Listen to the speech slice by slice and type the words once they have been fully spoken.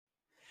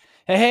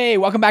Hey,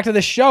 welcome back to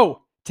the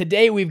show.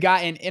 Today we've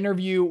got an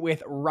interview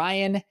with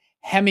Ryan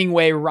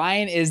Hemingway.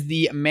 Ryan is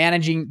the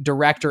managing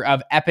director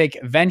of Epic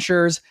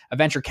Ventures, a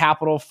venture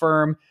capital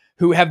firm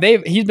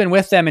he's been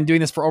with them and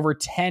doing this for over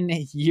 10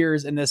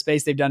 years in this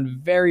space. They've done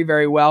very,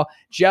 very well.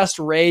 Just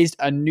raised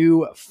a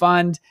new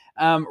fund.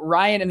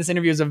 Ryan in this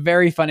interview is a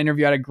very fun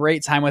interview. I had a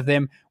great time with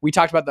him. We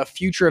talked about the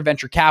future of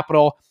venture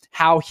capital,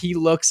 how he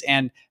looks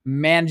and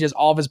manages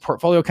all of his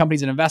portfolio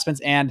companies and investments.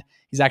 And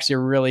he's actually a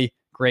really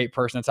great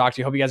person to talk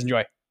to. Hope you guys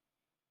enjoy.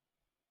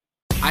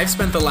 I've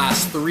spent the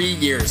last 3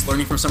 years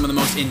learning from some of the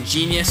most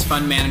ingenious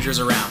fund managers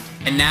around.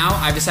 And now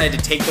I've decided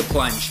to take the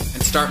plunge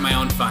and start my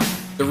own fund.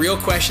 The real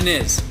question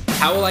is,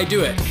 how will I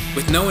do it?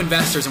 With no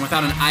investors and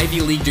without an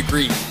Ivy League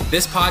degree,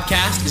 this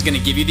podcast is going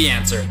to give you the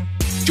answer.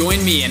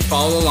 Join me and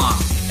follow along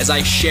as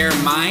I share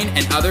mine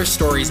and other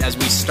stories as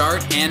we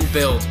start and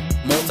build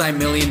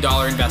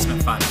multi-million-dollar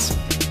investment funds.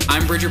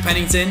 I'm Bridger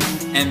Pennington,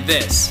 and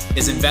this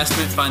is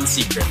Investment Fund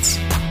Secrets.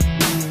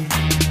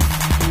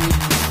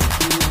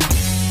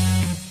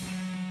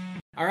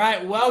 All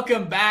right,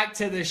 welcome back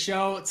to the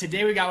show.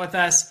 Today we got with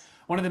us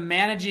one of the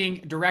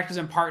managing directors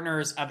and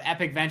partners of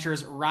Epic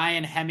Ventures,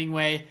 Ryan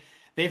Hemingway.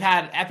 They've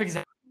had Epic's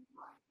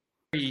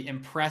very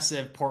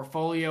impressive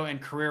portfolio and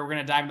career. We're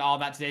going to dive into all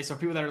that today. So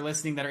people that are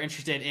listening that are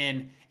interested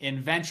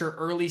in venture,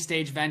 early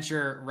stage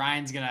venture,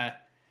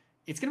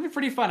 it's going to be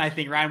pretty fun, I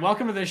think. Ryan,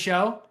 welcome to the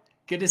show.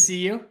 Good to see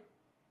you.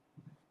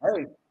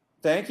 Hey,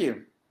 thank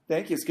you.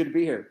 It's good to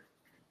be here.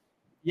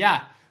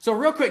 Yeah. So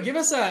real quick, give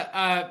us the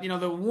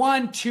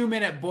 1-2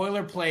 minute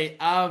boilerplate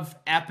of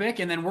Epic,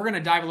 and then we're going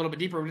to dive a little bit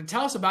deeper.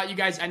 Tell us about you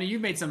guys. I know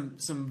you've made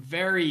some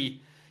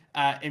very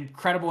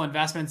incredible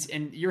investments,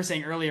 and you were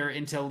saying earlier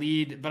into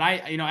Lead, but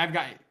I've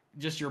got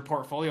just your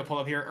portfolio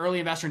pulled up here. Early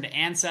investor into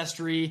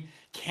Ancestry,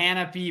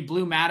 Canopy,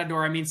 Blue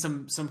Matador. I mean,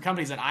 some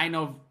companies that I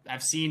know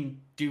I've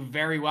seen do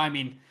very well. I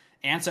mean,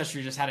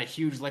 Ancestry just had a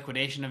huge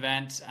liquidation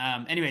event.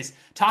 Anyways,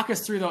 talk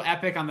us through though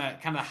Epic on the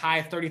kind of the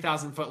high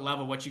 30,000 foot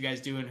level, what you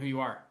guys do and who you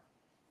are.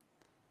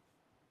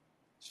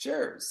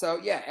 Sure. So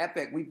yeah,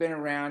 Epic, we've been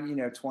around,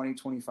 20,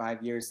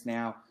 25 years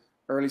now.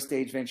 Early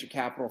stage venture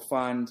capital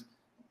fund.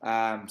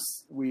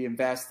 We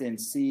invest in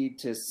seed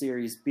to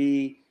Series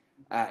B.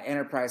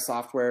 Enterprise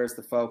software is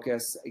the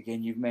focus.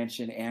 Again, you've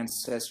mentioned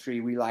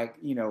Ancestry. We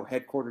like,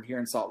 headquartered here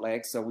in Salt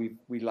Lake, so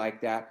we like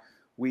that.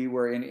 We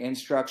were in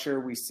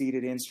Instructure. We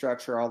seeded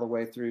Instructure all the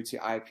way through to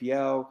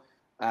IPO.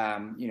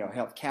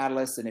 Health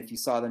Catalyst, and if you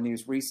saw the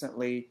news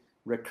recently,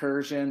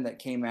 Recursion that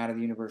came out of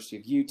the University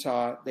of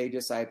Utah, they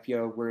just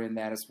IPO. We're in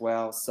that as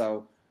well.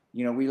 So,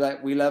 we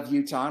love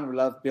Utah and we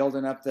love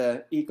building up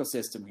the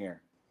ecosystem here.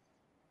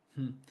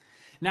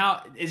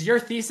 Now, is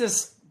your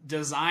thesis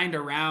designed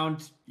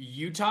around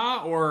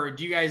Utah, or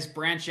do you guys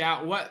branch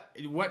out?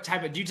 What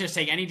type of, do you just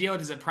take any deal?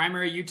 Is it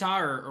primary Utah,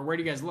 or where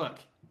do you guys look?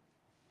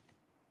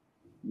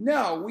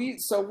 No, we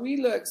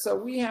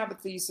have a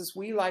thesis.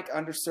 We like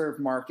underserved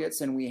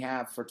markets, and we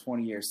have for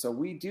 20 years. So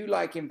we do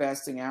like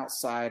investing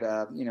outside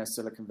of,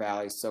 Silicon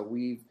Valley. So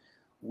we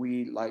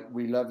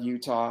love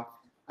Utah.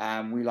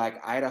 We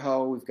like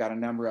Idaho. We've got a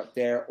number up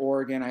there.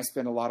 Oregon. I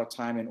spend a lot of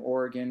time in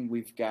Oregon.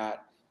 We've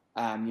got,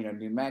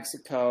 New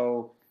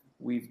Mexico.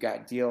 We've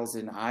got deals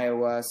in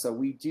Iowa. So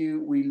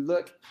we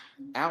look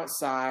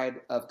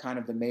outside of kind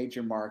of the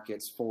major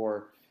markets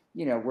for,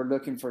 we're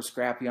looking for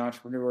scrappy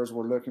entrepreneurs.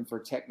 We're looking for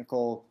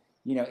technical,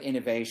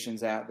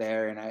 innovations out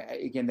there. And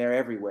again, they're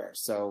everywhere.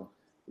 So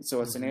it's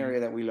an area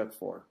that we look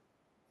for.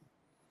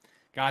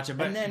 Gotcha.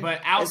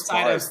 But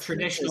outside of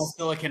traditional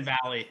Silicon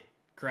Valley,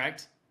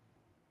 correct?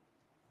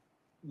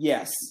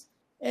 Yes.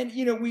 And,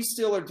 we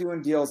still are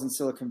doing deals in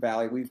Silicon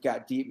Valley. We've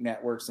got deep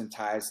networks and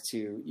ties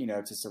to,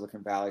 to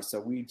Silicon Valley. So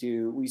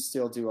we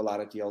still do a lot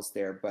of deals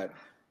there, but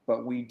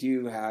we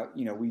do have,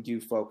 we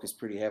do focus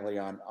pretty heavily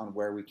on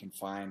where we can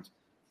find,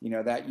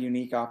 that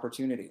unique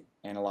opportunity.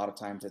 And a lot of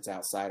times it's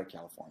outside of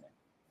California.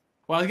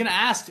 Well, I was going to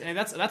ask, and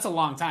that's a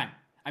long time.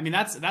 I mean,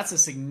 that's a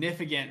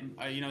significant,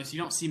 so you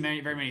don't see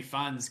very many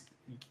funds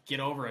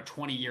get over a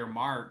 20-year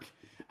mark.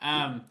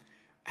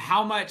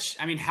 How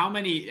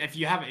many, if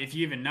you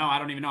even know, I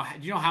don't even know,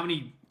 do you know how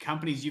many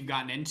companies you've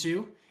gotten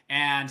into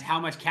and how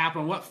much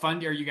capital and what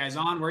fund are you guys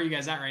on? Where are you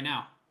guys at right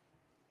now?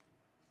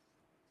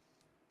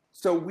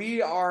 So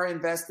we are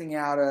investing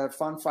out of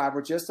Fund 5.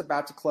 We're just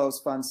about to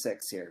close Fund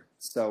 6 here.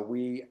 So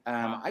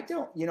I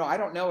don't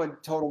know a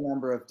total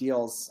number of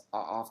deals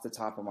off the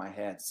top of my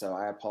head. So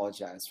I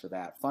apologize for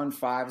that. Fund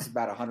 5 is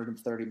about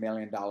 $130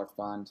 million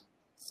fund.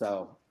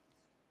 So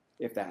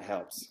if that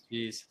helps.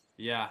 Jeez.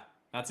 Yeah,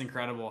 that's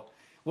incredible.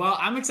 Well,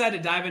 I'm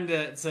excited to dive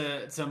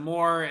into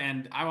more,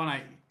 and I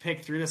want to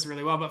pick through this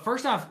really well. But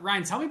first off,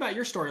 Ryan, tell me about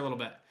your story a little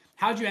bit.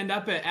 How'd you end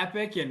up at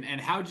Epic, and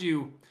how'd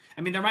you,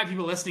 there might be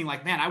people listening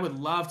like, man, I would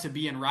love to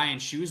be in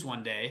Ryan's shoes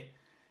one day.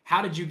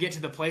 How did you get to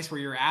the place where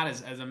you're at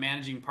as a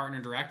managing partner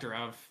director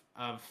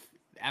of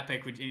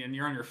Epic, and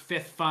you're on your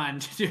 5th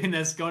fund doing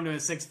this, going to a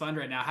 6th fund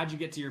right now? How'd you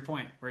get to your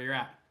point where you're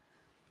at?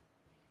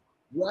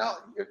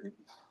 Well,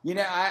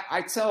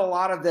 I tell a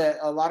lot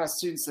of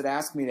students that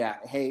ask me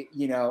that, hey,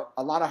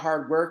 a lot of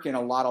hard work and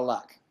a lot of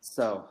luck.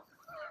 So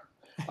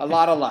a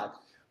lot of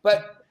luck.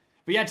 But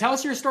yeah, tell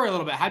us your story a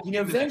little bit. How did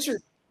you do venture?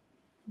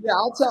 Yeah,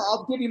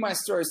 I'll give you my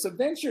story. So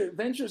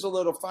venture's a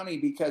little funny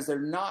because they're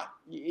not.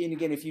 And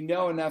again, if you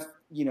know enough,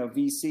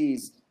 VCs,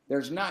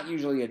 there's not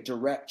usually a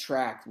direct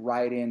track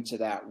right into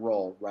that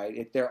role,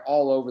 right? They're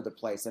all over the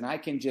place, and I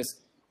can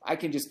just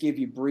give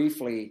you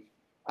briefly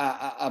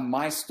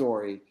my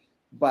story.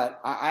 But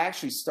I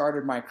actually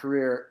started my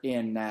career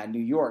in New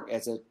York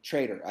as a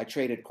trader. I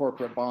traded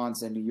corporate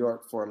bonds in New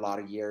York for a lot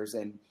of years,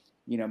 and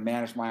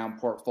managed my own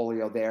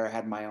portfolio there.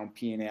 Had my own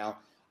P&L.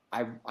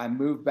 I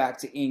moved back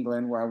to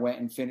England where I went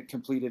and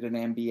completed an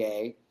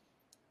MBA.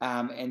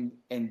 And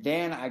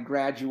then I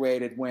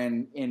graduated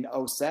in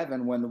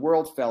 2007 when the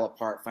world fell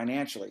apart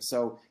financially.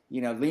 So,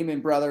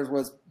 Lehman Brothers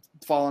was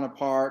falling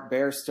apart,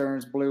 Bear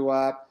Stearns blew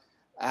up.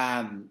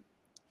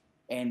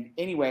 And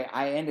anyway,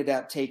 I ended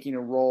up taking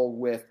a role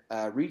with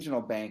a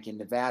regional bank in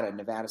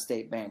Nevada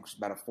State Bank, which is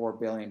about a $4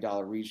 billion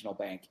regional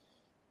bank.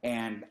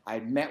 And I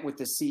met with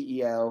the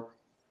CEO,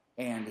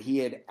 and he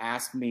had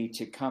asked me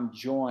to come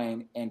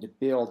join and to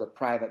build a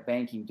private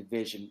banking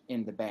division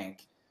in the bank.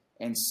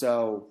 And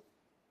so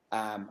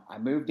I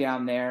moved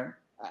down there.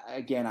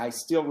 Again, I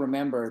still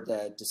remember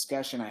the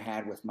discussion I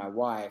had with my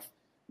wife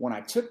when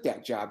I took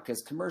that job,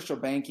 because commercial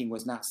banking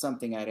was not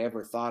something I'd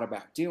ever thought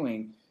about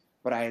doing.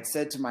 But I had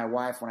said to my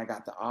wife when I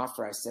got the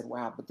offer, I said,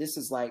 wow, but this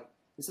is like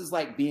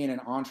being an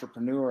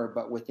entrepreneur,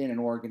 but within an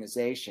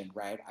organization,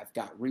 right? I've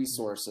got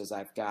resources.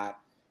 I've got,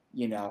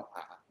 I've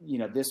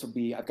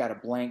got a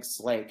blank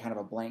slate, kind of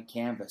a blank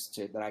canvas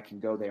that I can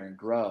go there and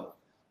grow.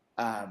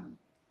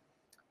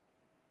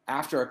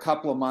 After a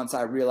couple of months,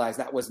 I realized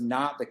that was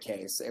not the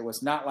case. It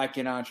was not like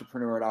an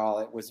entrepreneur at all.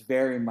 It was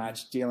very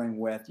much dealing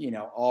with,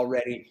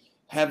 already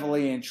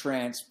heavily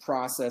entrenched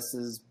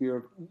processes,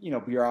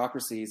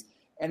 bureaucracies.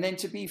 And then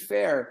to be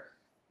fair,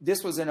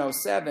 this was in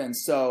 2007.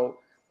 So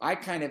I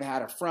kind of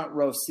had a front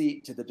row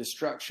seat to the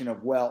destruction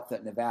of wealth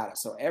at Nevada.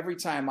 So every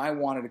time I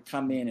wanted to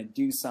come in and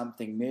do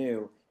something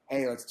new,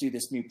 hey, let's do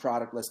this new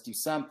product, let's do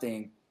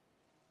something,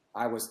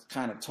 I was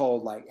kind of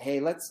told like, hey,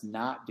 let's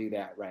not do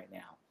that right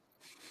now.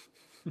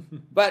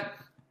 But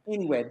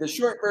anyway, the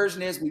short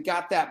version is we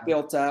got that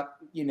built up.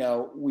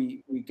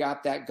 We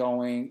got that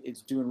going.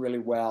 It's doing really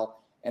well.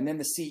 And then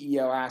the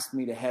CEO asked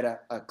me to head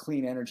a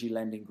clean energy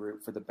lending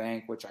group for the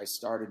bank, which I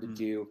started to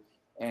do.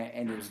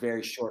 And it was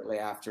very shortly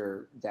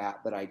after that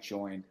I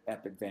joined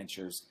Epic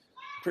Ventures.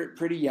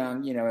 Pretty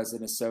young, as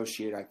an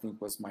associate, I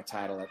think was my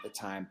title at the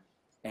time.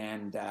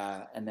 And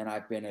then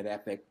I've been at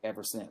Epic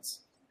ever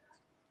since.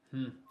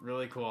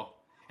 Really cool.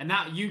 And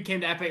now you came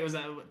to Epic, was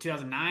that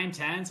 2009,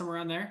 10, somewhere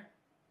around there?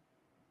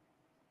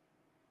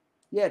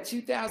 Yeah,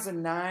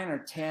 2009 or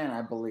 10,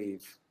 I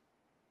believe.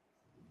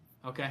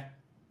 Okay,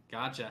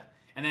 gotcha.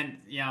 And then,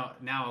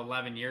 now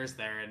 11 years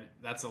there, and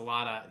that's a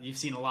lot you've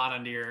seen a lot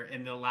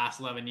in the last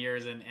 11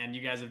 years, and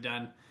you guys have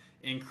done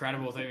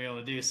incredible things to be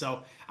able to do.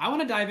 So I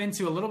want to dive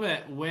into a little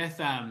bit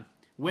with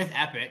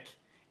Epic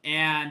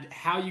and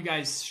how you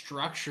guys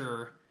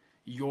structure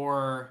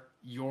your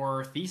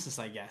thesis,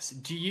 I guess.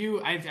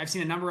 I've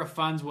seen a number of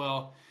funds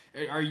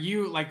are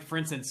you, like, for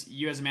instance,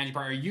 you as a managing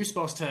partner, are you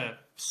supposed to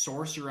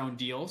source your own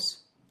deals?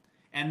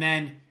 And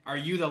then are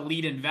you the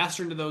lead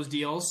investor into those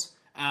deals?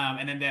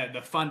 And then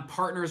the fund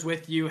partners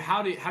with you.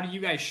 How do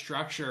you guys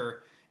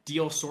structure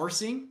deal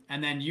sourcing?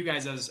 And then you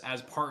guys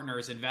as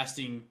partners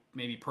investing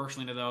maybe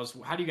personally into those,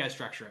 how do you guys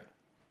structure it?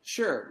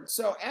 Sure.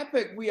 So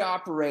Epic, we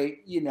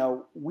operate,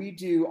 we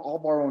do all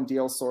of our own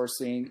deal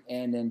sourcing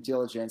and then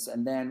diligence.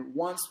 And then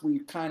once we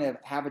kind of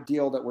have a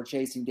deal that we're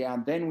chasing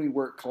down, then we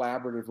work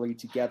collaboratively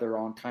together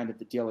on kind of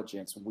the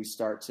diligence when we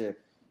start to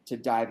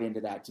dive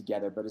into that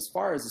together. But as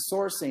far as the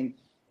sourcing,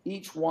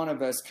 each one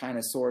of us kind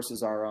of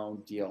sources our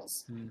own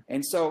deals.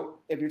 And so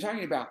if you're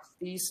talking about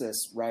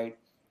thesis, right,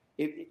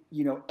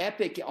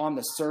 Epic on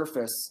the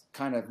surface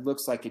kind of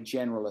looks like a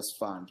generalist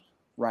fund,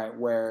 right,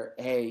 where,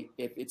 hey,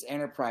 if it's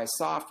enterprise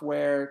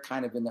software,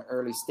 kind of in the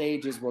early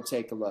stages, we'll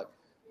take a look.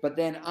 But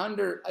then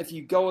if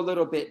you go a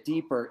little bit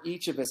deeper,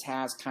 each of us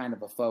has kind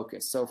of a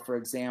focus. So for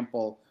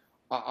example,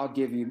 I'll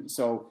give you,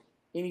 so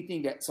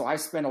I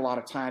spend a lot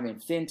of time in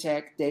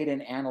fintech, data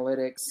and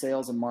analytics,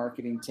 sales and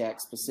marketing tech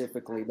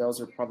specifically.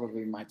 Those are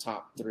probably my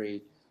top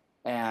three.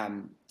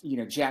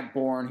 Jack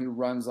Bourne, who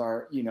runs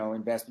our,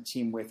 investment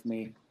team with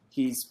me,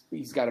 he's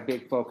got a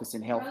big focus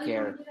in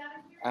healthcare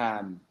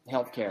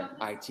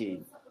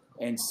IT.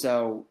 And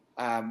so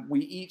we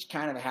each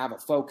kind of have a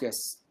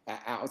focus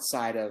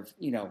outside of,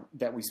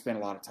 that we spend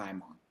a lot of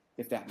time on,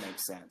 if that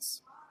makes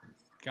sense.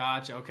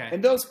 Gotcha. Okay.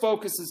 And those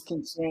focuses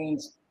can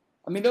change.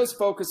 Those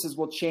focuses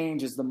will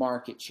change as the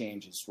market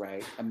changes,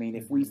 right?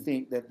 If we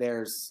think that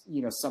there's,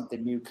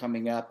 something new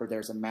coming up, or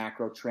there's a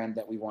macro trend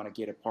that we want to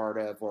get a part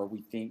of, or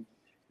we think,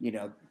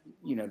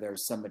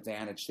 there's some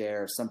advantage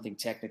there, or something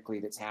technically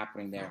that's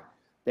happening there,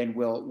 then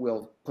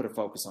we'll put a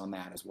focus on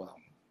that as well.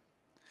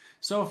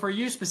 So for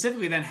you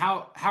specifically, then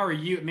how are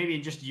you, maybe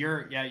just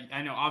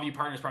I know all of you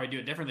partners probably do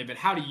it differently, but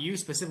how do you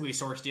specifically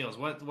source deals?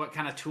 What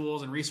kind of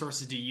tools and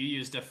resources do you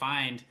use to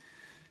find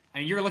I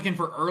mean, you're looking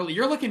for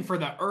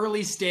the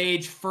early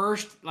stage,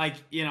 first, like,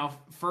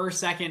 first,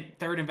 second,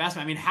 third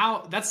investment. I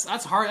mean,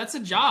 that's hard. That's a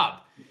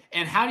job.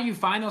 And how do you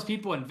find those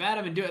people and vet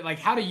them and do it? Like,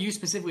 how do you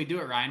specifically do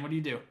it, Ryan? What do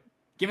you do?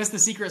 Give us the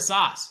secret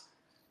sauce.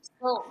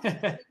 So,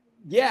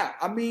 yeah,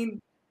 I mean,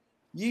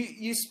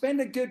 you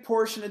spend a good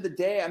portion of the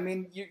day. I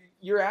mean,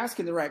 you're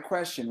asking the right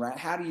question, right?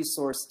 How do you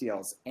source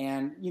deals?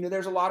 And,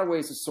 there's a lot of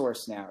ways to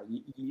source now.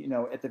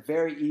 At the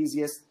very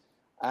easiest,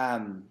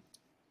 I'll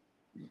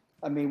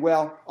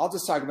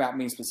just talk about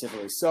me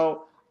specifically.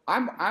 So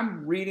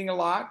I'm reading a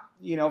lot,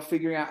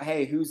 figuring out,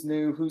 hey, who's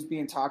new, who's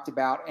being talked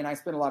about. And I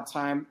spend a lot of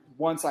time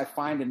once I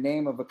find a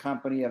name of a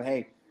company of,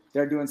 hey,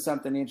 they're doing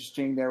something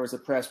interesting. There was a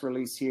press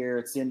release here.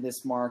 It's in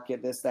this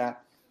market, this,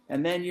 that.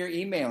 And then you're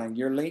emailing,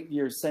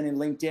 you're sending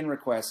LinkedIn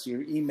requests,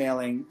 you're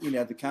emailing,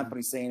 the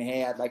company saying,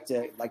 hey, I'd like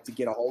to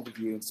get a hold of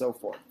you and so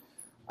forth.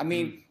 I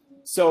mean,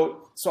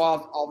 so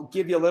I'll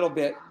give you a little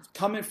bit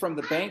coming from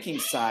the banking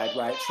side,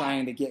 right?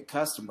 Trying to get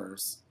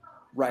customers,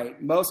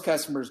 right? Most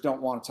customers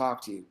don't want to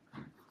talk to you.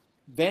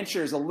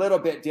 Venture is a little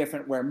bit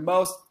different where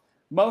most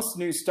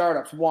new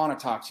startups want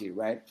to talk to you,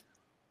 right?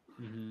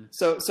 Mm-hmm.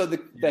 So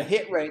the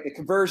hit rate, the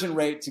conversion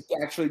rate to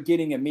actually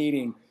getting a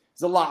meeting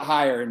is a lot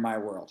higher in my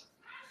world.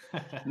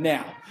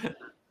 Now,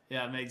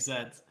 yeah, it makes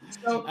sense.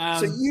 So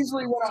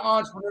usually when an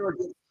entrepreneur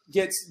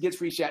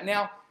gets reached out,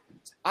 now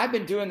I've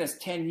been doing this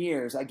 10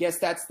 years. I guess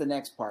that's the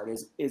next part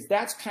is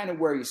that's kind of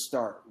where you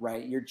start,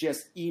 right? You're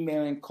just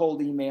emailing,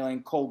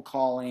 cold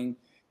calling,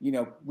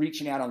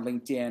 reaching out on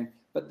LinkedIn.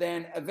 But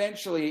then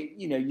eventually,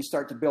 you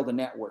start to build a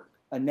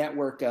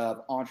network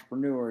of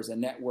entrepreneurs, a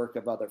network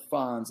of other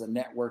funds, a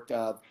network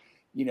of,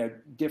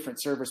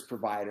 different service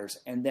providers.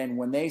 And then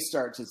when they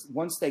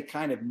once they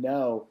kind of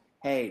know,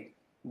 hey,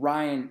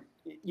 Ryan,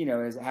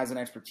 has an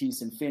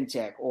expertise in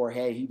fintech, or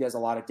hey, he does a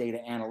lot of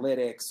data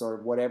analytics or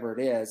whatever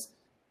it is.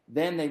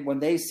 Then when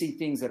they see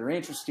things that are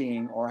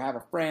interesting, or have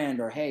a friend,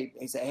 or hey,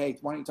 they say, hey,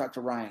 why don't you talk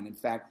to Ryan? In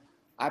fact,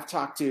 I've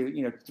talked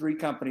to 3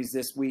 companies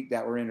this week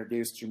that were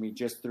introduced to me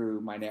just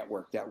through my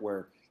network that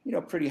were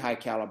pretty high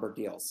caliber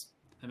deals.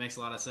 That makes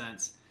a lot of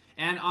sense.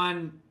 And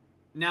I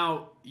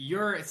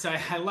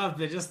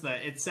love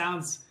it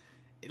sounds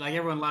like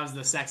everyone loves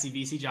the sexy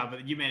VC job,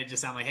 but you made it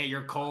just sound like, hey,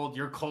 you're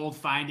cold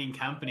finding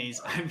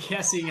companies. I'm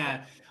guessing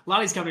a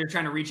lot of these companies are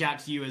trying to reach out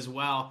to you as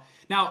well.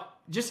 Now,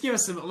 just to give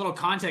us a little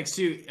context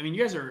too. I mean,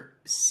 you guys are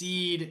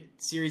seed,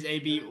 Series A,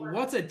 B.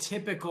 What's a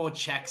typical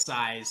check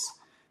size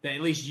that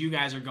at least you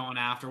guys are going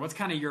after? What's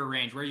kind of your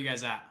range? Where are you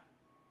guys at?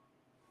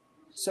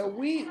 So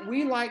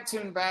we like to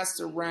invest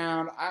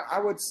around, I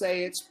would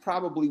say it's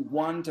probably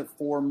 1 to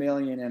 4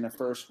 million in a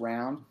first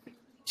round.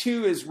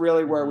 2 is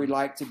really where we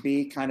like to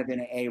be, kind of in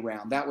an A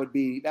round. That would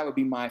be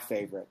my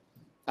favorite.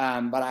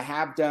 But I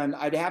have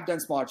done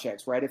smaller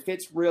checks, right? If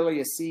it's really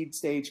a seed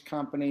stage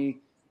company,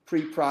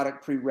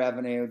 pre-product,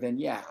 pre-revenue, then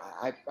yeah,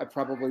 I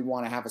probably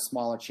want to have a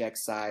smaller check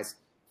size,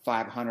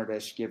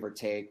 500-ish, give or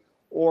take.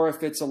 Or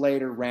if it's a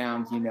later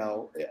round,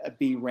 a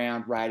B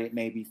round, right? It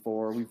may be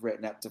 4. We've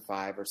written up to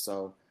 5 or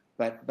so.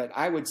 But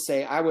I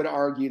would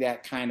argue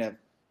that kind of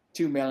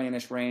 2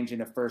 million-ish range in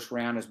the first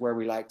round is where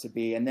we like to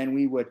be. And then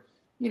we would,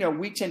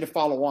 we tend to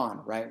follow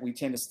on, right? We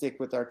tend to stick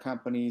with our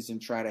companies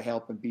and try to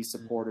help and be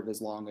supportive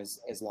as long as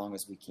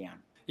we can.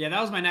 Yeah,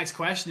 that was my next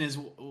question is,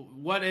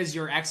 what is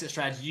your exit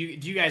strategy?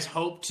 Do you guys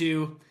hope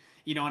to,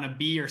 on a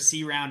B or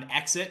C round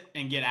exit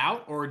and get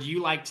out? Or do you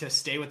like to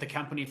stay with the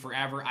company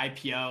forever,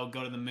 IPO,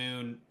 go to the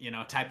moon,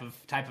 type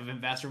of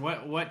investor?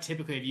 What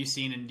typically have you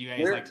seen and do you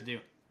guys like to do?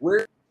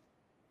 We're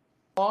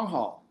long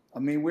haul. I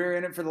mean, we're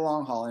in it for the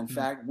long haul. In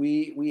fact,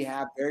 we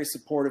have very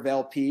supportive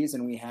LPs,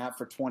 and we have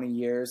for 20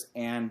 years.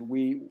 And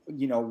we,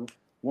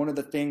 one of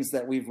the things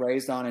that we've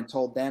raised on and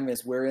told them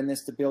is we're in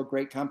this to build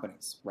great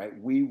companies, right?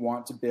 We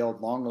want to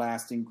build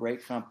long-lasting,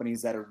 great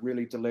companies that are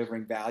really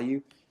delivering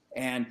value.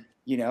 And,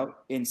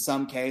 in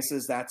some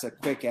cases, that's a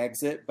quick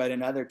exit, but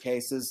in other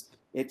cases,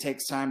 it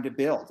takes time to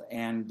build.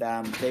 And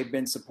they've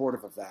been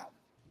supportive of that.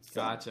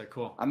 So, gotcha.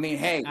 Cool. I mean,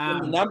 hey, on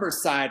the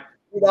numbers side,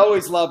 we'd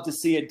always love to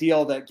see a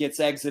deal that gets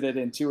exited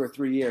in 2 or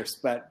 3 years,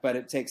 but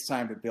it takes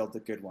time to build the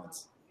good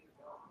ones.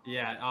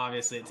 Yeah,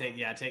 obviously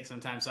it takes some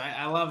time. So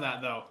I love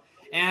that though.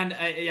 And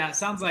it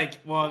sounds like,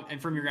 well,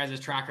 and from your guys'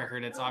 track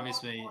record, it's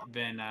obviously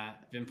been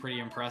pretty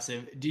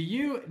impressive.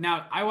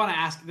 Now I want to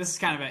ask, this is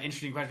kind of an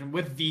interesting question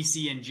with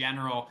VC in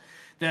general.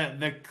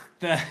 The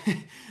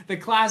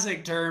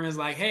classic term is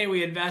like, hey,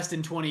 we invest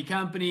in 20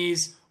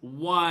 companies,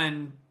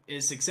 1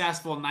 is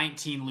successful,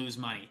 19 lose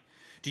money.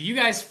 Do you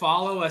guys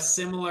follow a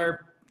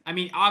similar, I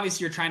mean,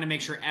 obviously you're trying to make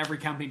sure every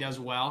company does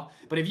well,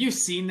 but have you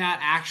seen that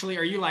actually?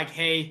 Are you like,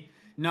 hey,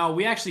 no,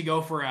 we actually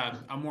go for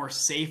a more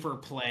safer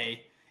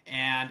play,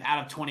 and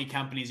out of 20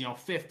 companies,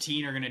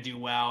 15 are going to do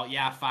well.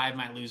 Yeah, 5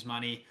 might lose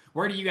money.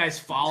 Where do you guys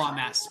fall on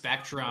that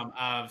spectrum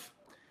of,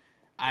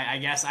 I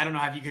guess, I don't know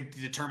how you could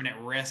determine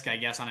at risk, I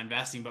guess, on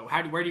investing, but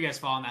where do you guys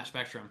fall on that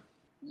spectrum?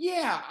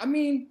 Yeah, I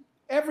mean,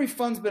 every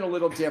fund's been a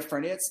little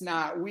different. It's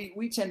not,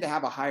 we tend to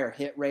have a higher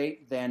hit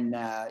rate than,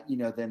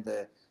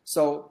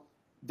 so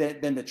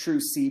than the true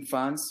seed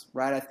funds,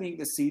 right? I think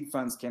the seed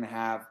funds can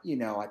have,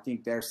 I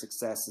think their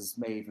successes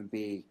may even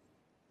be,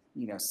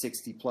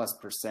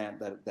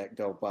 60+% that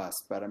go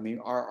bust. But I mean,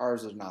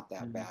 ours is not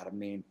that bad. I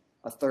mean,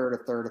 a third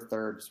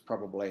is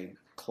probably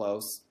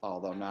close,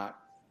 although not,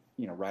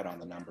 right on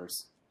the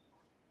numbers.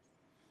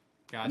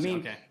 Gotcha. I mean,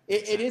 okay.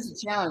 it is a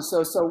challenge.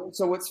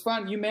 So what's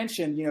fun, you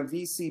mentioned,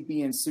 VC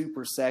being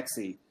super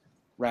sexy,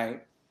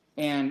 right?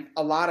 And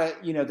a lot of,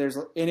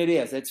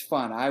 it's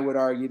fun. I would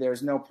argue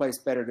there's no place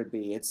better to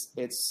be.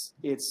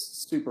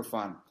 It's super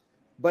fun,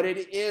 but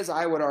it is,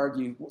 I would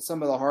argue,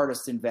 some of the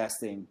hardest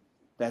investing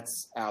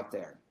that's out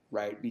there,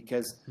 right?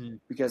 Because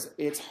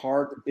it's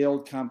hard to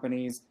build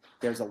companies.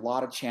 There's a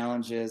lot of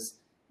challenges,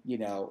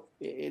 anyway,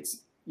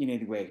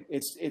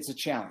 it's a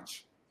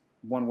challenge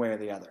one way or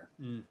the other.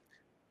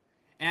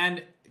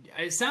 And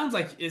it sounds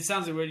like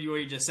what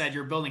you just said.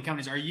 You're building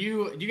companies. Do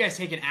you guys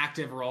take an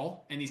active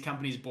role in these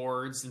companies'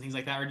 boards and things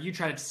like that, or do you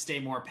try to stay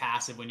more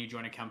passive when you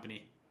join a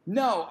company?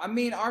 No, I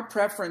mean, our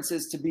preference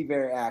is to be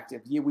very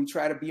active. We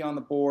try to be on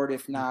the board,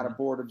 if not a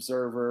board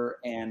observer,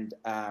 and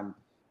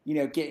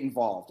get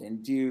involved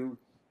and do.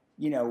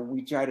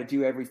 We try to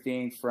do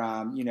everything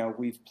from,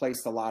 we've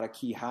placed a lot of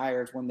key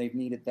hires when they've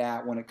needed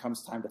that. When it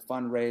comes time to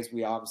fundraise,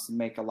 we obviously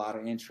make a lot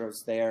of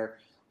intros there.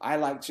 I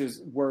like to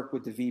work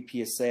with the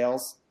VP of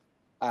sales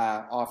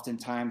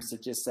oftentimes to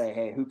just say,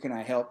 hey, who can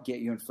I help get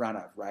you in front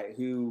of, right?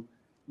 Who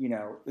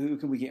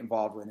can we get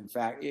involved with? In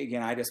fact,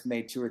 again, I just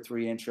made 2 or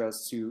 3 intros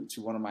to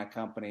one of my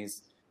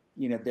companies,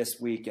 this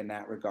week in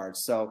that regard.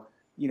 So,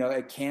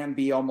 it can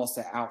be almost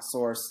an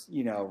outsourced,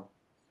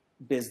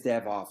 biz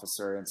dev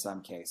officer in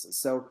some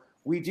cases. So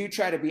we do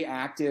try to be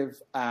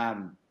active.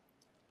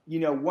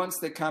 Once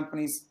the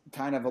company's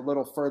kind of a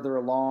little further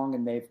along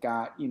and they've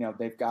got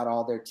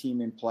all their team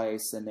in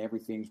place and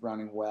everything's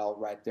running well,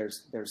 right?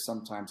 There's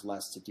sometimes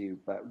less to do,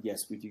 but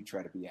yes, we do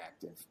try to be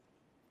active.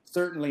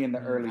 Certainly in the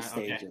early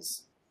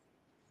stages.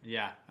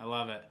 Yeah, I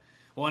love it.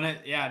 Well, and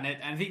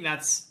I think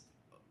that's,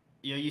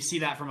 you see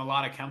that from a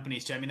lot of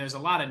companies too. I mean, there's a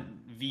lot of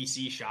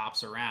VC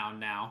shops around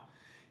now,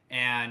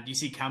 and you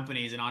see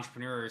companies and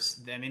entrepreneurs,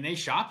 I mean, they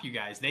shop you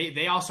guys.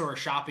 They also are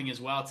shopping as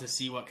well to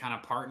see what kind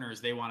of partners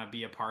they want to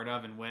be a part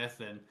of and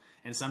with.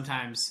 And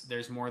sometimes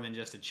there's more than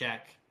just a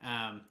check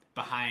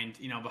behind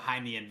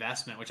the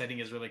investment, which I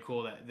think is really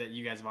cool that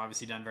you guys have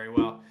obviously done very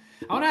well.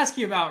 I want to ask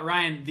you about,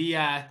 Ryan,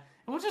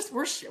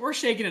 we're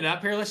shaking it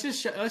up here. Let's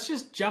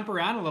just jump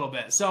around a little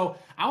bit. So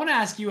I want to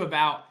ask you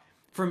about,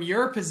 from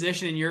your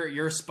position in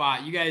your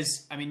spot, you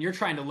guys, I mean, you're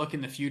trying to look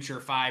in the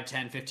future 5,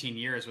 10, 15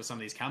 years with some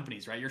of these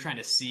companies, right? You're trying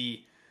to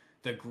see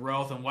the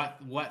growth and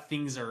what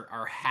things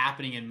are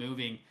happening and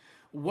moving.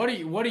 What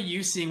are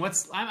you seeing? I'm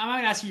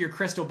going to ask you your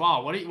crystal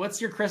ball.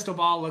 What's your crystal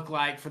ball look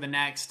like for the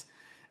next,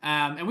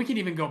 and we can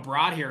even go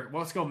broad here.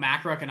 Let's go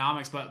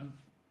macroeconomics, but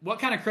what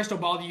kind of crystal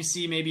ball do you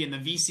see maybe in the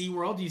VC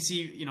world? Do you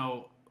see,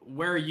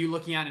 where are you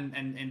looking at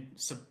and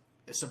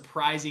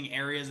surprising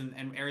areas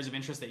and areas of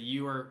interest that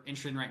you are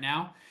interested in right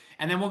now?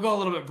 And then we'll go a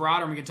little bit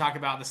broader and we can talk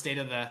about the state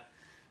of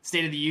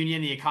the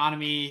union, the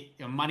economy,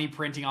 money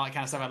printing, all that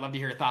kind of stuff. I'd love to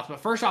hear your thoughts. But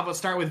first off, let's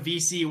start with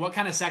VC. What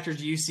kind of sectors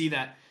do you see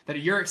that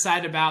you're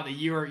excited about, that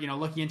you are,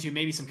 looking into,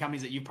 maybe some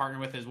companies that you partner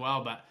with as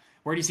well, but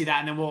where do you see that?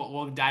 And then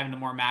we'll dive into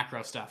more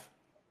macro stuff.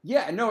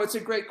 Yeah, no, it's a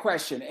great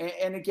question.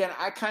 And again,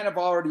 I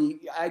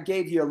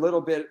gave you a little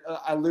bit,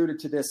 alluded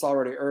to this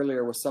already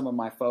earlier with some of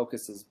my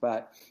focuses,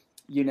 but,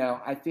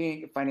 I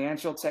think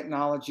financial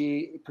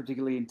technology,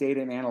 particularly in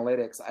data and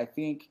analytics, I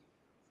think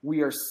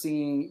we are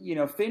seeing,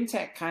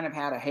 fintech kind of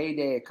had a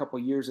heyday a couple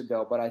years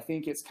ago, but I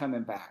think it's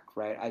coming back,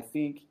 right? I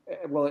think,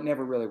 well, it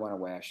never really went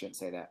away. I shouldn't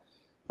say that,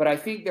 but I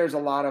think there's a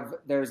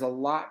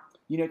lot,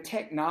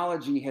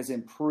 technology has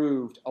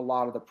improved a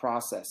lot of the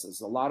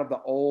processes, a lot of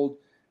the old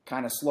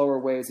kind of slower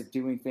ways of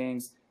doing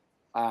things.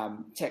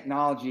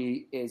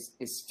 Technology is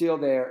still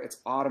there. It's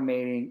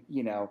automating,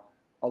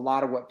 a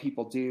lot of what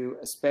people do,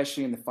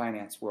 especially in the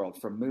finance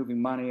world, from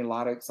moving money, a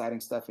lot of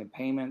exciting stuff in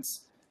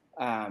payments,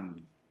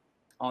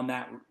 on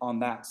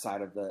that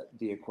side of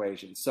the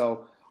equation.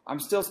 So I'm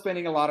still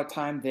spending a lot of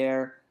time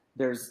there.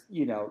 There's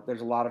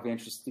a lot of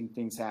interesting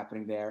things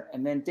happening there.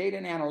 And then data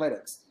and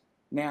analytics.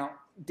 Now,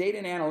 data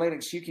and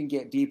analytics, you can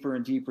get deeper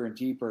and deeper and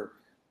deeper.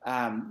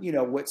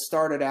 What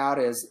started out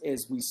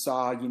as we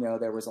saw,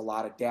 there was a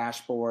lot of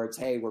dashboards.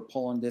 Hey, we're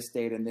pulling this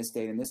data and this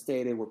data and this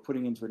data. We're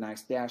putting into a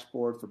nice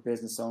dashboard for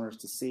business owners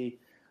to see.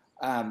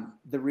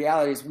 The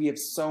reality is we have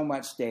so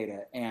much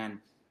data, and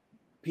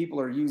people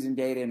are using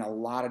data in a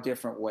lot of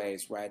different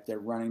ways, right? They're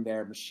running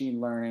their machine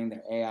learning,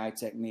 their AI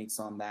techniques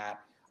on that.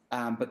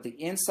 But the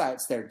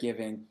insights they're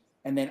giving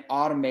and then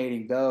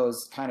automating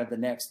those kind of the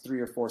next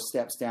 3 or 4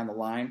 steps down the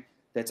line,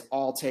 that's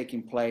all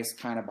taking place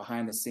kind of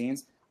behind the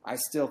scenes. I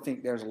still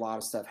think there's a lot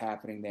of stuff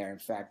happening there. In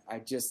fact,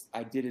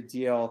 I did a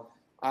deal.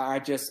 I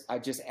just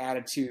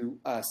added to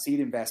a seed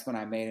investment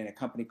I made in a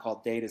company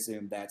called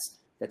DataZoom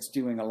that's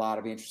doing a lot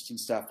of interesting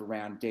stuff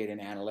around data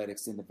and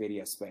analytics in the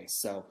video space.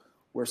 So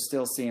we're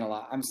still seeing a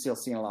lot. I'm still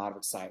seeing a lot of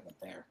excitement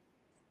there.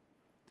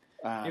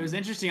 It was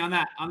interesting on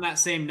that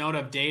same note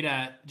of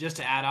data, just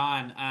to add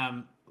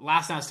on,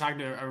 last time I was talking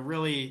to a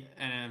really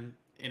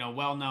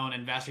well-known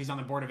investor. He's on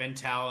the board of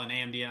Intel and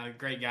AMD, a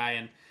great guy,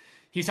 and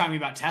he's talking to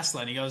me about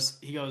Tesla, and he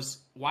goes,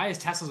 why is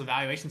Tesla's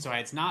evaluation so high?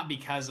 It's not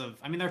because of,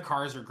 I mean, their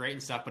cars are great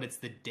and stuff, but it's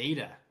the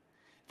data.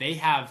 They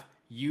have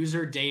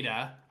user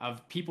data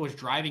of people's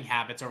driving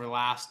habits over the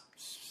last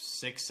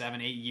 6,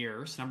 7, 8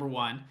 years, number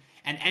one.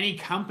 And any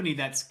company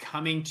that's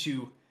coming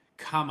to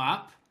come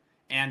up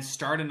and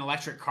start an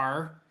electric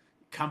car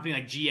company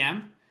like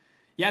GM,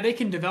 yeah, they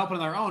can develop it on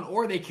their own,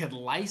 or they could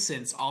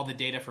license all the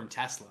data from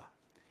Tesla.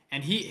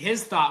 And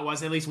his thought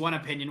was, at least one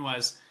opinion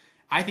was,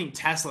 I think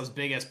Tesla's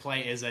biggest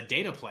play is a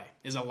data play,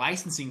 is a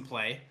licensing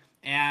play,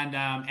 and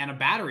a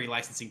battery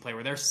licensing play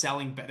where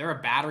they're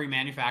a battery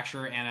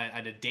manufacturer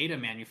and a data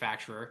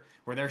manufacturer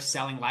where they're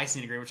selling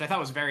licensing agreements, which I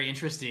thought was very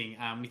interesting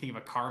when you think of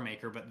a car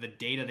maker. But the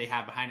data they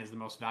have behind it is the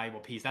most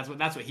valuable piece. That's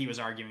what he was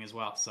arguing as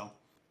well. So.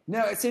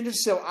 No, it's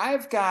interesting. So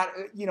I've got,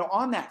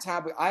 on that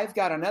topic, I've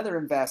got another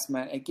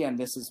investment. Again,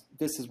 this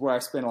is where I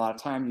spend a lot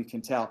of time. You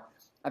can tell.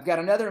 I've got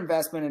another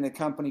investment in a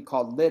company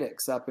called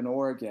Lytx up in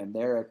Oregon.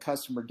 They're a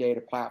customer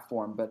data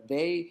platform, but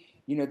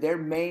their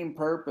main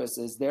purpose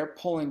is they're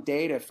pulling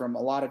data from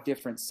a lot of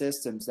different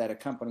systems that a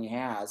company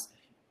has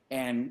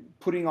and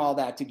putting all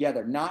that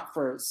together, not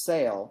for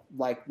sale,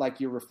 like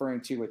you're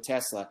referring to with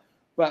Tesla,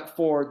 but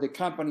for the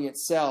company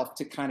itself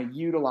to kind of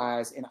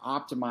utilize and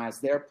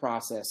optimize their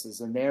processes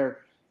and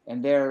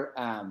their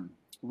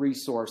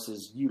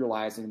resources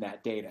utilizing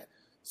that data.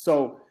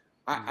 So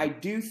I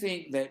do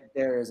think that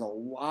there is a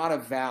lot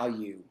of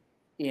value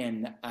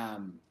in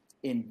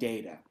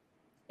data.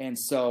 And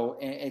so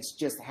it's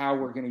just how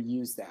we're going to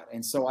use that.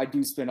 And so I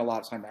do spend a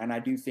lot of time, and I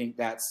do think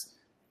that's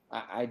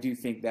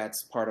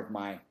part of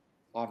my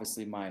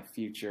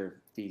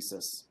future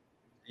thesis.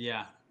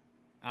 Yeah,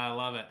 I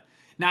love it.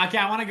 Now, okay,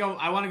 I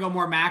want to go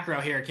more macro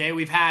here. Okay,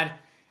 we've had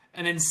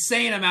an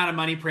insane amount of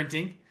money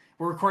printing.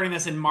 We're recording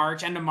this in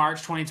end of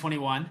March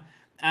 2021.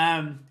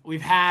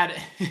 We've had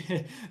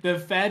the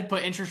Fed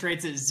put interest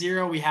rates at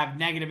 0. We have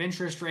negative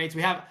interest rates.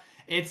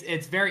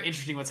 It's very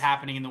interesting what's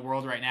happening in the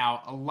world right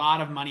now. A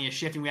lot of money is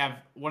shifting. We have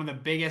one of the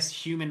biggest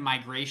human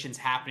migrations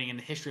happening in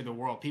the history of the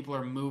world. People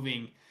are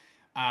moving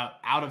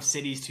out of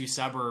cities to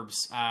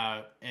suburbs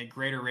at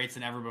greater rates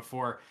than ever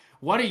before.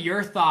 What are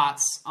your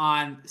thoughts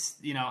on,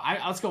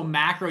 let's go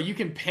macro. You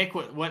can pick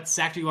what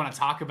sector you want to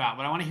talk about,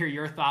 but I want to hear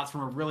your thoughts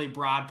from a really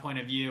broad point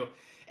of view.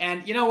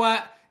 And you know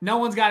what? No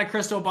one's got a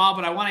crystal ball,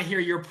 but I want to hear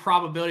your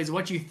probabilities,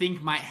 what you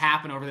think might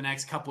happen over the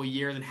next couple of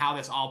years and how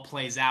this all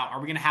plays out. Are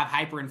we going to have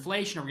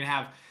hyperinflation? Are we going to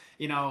have,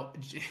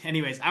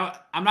 anyways,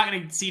 I'm not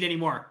going to cede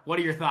anymore. What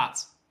are your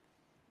thoughts?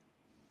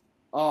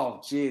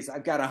 Oh, geez,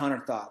 I've got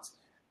 100 thoughts.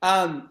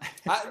 I'm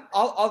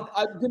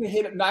going to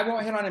hit it. I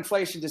won't hit on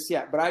inflation just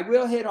yet, but I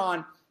will hit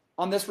on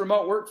this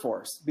remote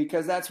workforce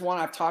because that's one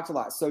I've talked a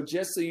lot. So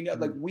just so you know,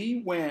 like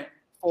we went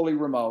fully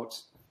remote.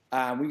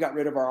 We got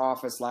rid of our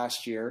office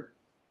last year.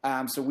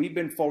 So we've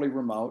been fully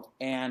remote,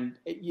 and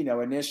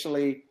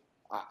initially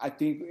I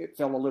think it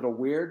felt a little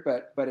weird,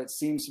 but it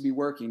seems to be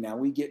working now.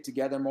 We get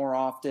together more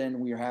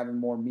often. We are having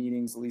more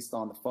meetings, at least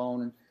on the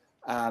phone.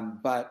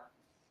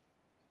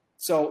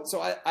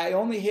 So I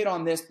only hit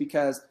on this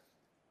because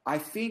I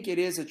think it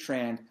is a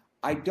trend.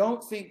 I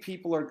don't think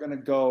people are going to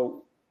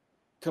go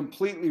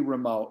completely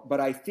remote, but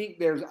I think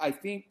there's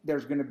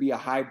going to be a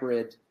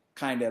hybrid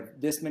kind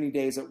of this many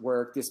days at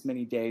work, this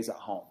many days at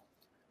home.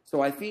 So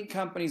I think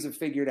companies have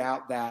figured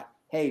out that,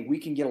 hey, we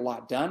can get a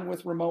lot done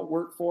with remote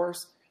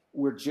workforce.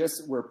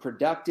 We're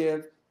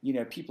productive,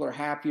 people are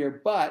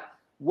happier. But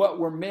what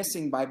we're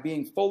missing by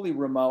being fully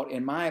remote,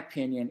 in my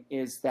opinion,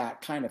 is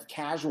that kind of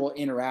casual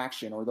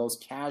interaction or those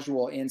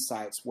casual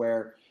insights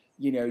where,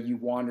 you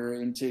wander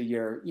into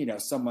your,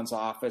 someone's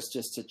office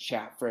just to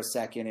chat for a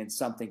second and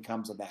something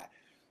comes of that.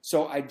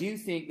 So I do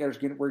think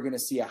we're going to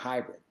see a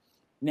hybrid.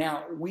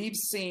 Now, we've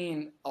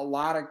seen a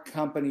lot of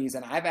companies,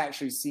 and I've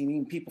actually seen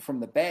even people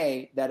from the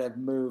Bay that have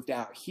moved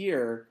out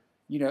here,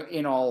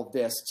 in all of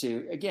this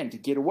to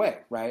get away,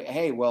 right?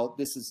 Hey, well,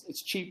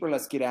 it's cheaper.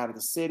 Let's get out of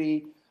the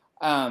city.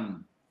 I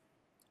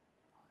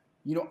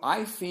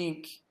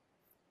think,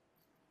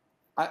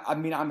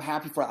 I'm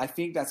happy for it. I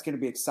think that's going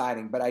to be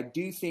exciting, but I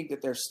do think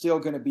that there's still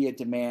going to be a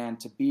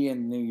demand to be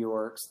in New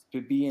York,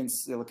 to be in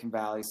Silicon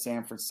Valley,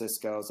 San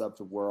Francisco's of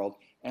the world.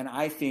 And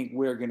I think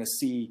we're going to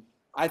see,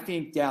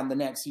 down the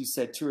next, you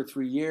said 2 or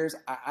 3 years,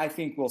 I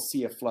think we'll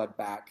see a flood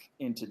back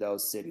into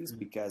those cities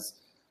because,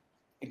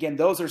 again,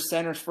 those are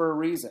centers for a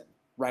reason,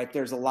 right?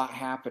 There's a lot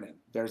happening.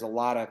 There's a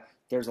lot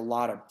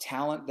of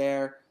talent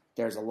there.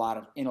 There's a lot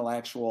of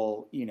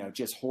intellectual,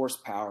 just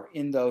horsepower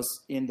in those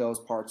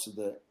parts of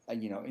the,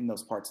 in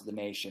those parts of the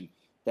nation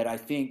that I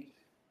think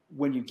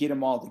when you get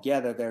them all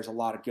together, there's a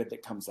lot of good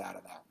that comes out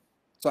of that.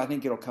 So I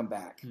think it'll come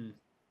back.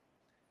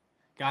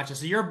 Gotcha.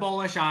 So you're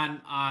bullish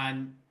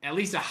on at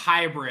least a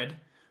hybrid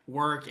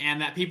work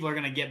and that people are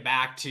going to get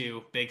back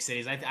to big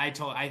cities. I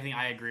think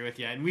I agree with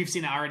you. And we've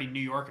seen that already. New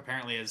York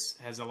apparently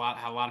has a lot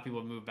of people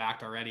have moved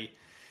back already.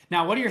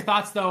 Now, what are your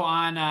thoughts though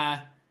on,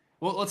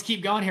 well, let's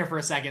keep going here for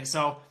a second.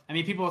 So,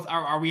 people,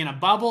 are we in a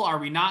bubble? Are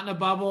we not in a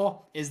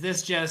bubble? Is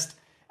this just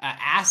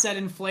asset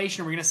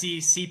inflation? Are we going to see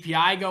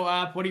CPI go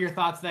up? What are your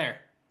thoughts there?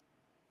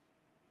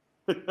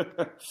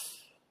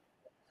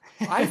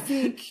 I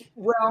think,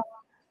 well,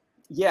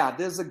 yeah,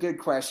 this is a good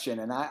question.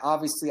 And I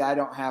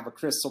don't have a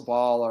crystal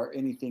ball or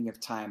anything of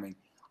timing.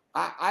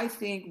 I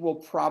think we'll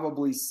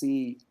probably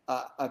see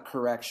a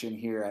correction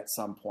here at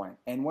some point.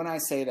 And when I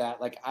say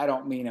that, like, I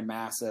don't mean a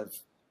massive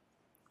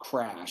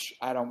crash.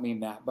 I don't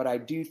mean that. But I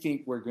do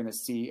think we're going to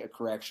see a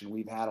correction.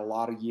 We've had a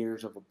lot of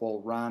years of a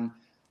bull run.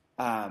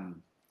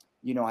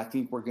 I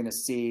think we're going to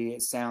see,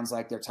 it sounds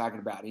like they're talking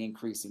about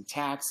increasing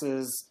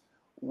taxes,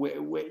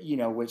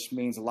 which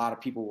means a lot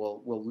of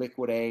people will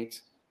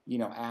liquidate,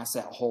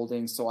 asset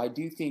holdings. So I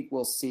do think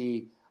we'll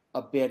see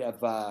a bit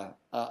of a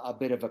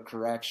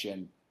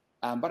correction.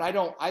 But I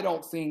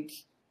don't think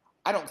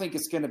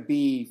it's going to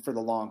be for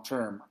the long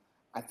term.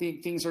 I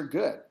think things are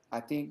good. I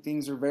think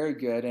things are very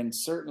good. And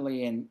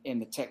certainly in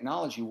the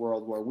technology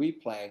world where we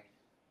play,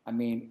 I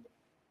mean,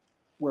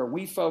 where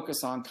we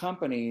focus on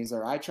companies,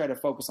 or I try to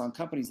focus on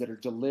companies that are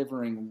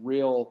delivering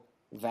real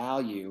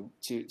value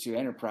to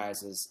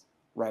enterprises,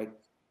 right?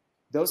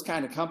 Those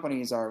kind of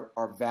companies are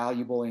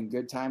valuable in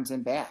good times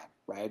and bad,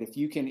 right? If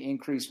you can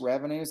increase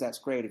revenues, that's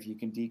great. If you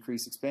can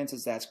decrease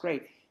expenses, that's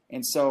great.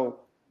 And so,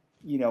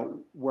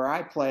 where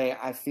I play,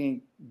 I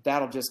think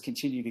that'll just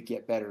continue to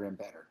get better and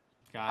better.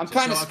 Gotcha. I'm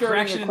kind of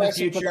skirting your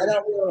question because I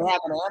don't really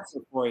have an answer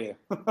for you.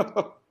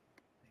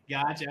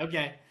 Gotcha.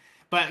 Okay.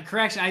 But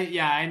correction,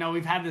 I know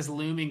we've had this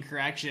looming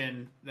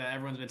correction that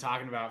everyone's been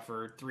talking about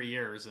for 3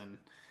 years. And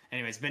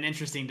anyway, it's been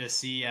interesting to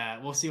see.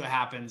 We'll see what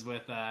happens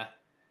with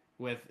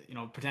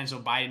potential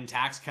Biden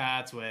tax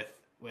cuts,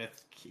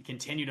 with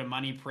continue to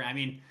money print. I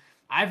mean,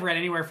 I've read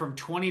anywhere from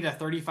 20 to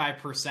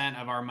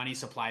 35% of our money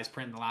supply is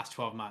printed in the last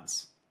 12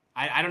 months.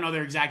 I don't know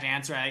their exact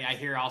answer. I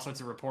hear all sorts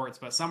of reports,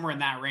 but somewhere in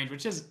that range,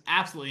 which is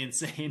absolutely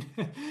insane.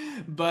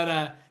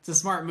 But it's a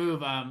smart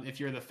move if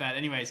you're the Fed.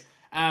 Anyways,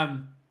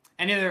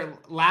 any other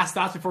last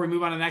thoughts before we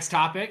move on to the next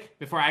topic?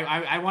 Before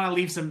I want to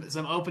leave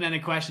some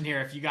open-ended question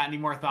here. If you got any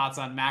more thoughts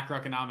on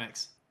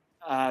macroeconomics?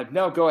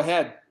 No, go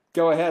ahead.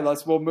 Go ahead.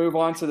 We'll move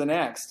on to the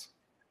next.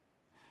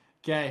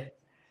 Okay.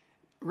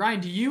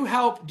 Ryan, do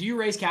you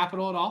raise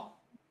capital at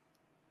all?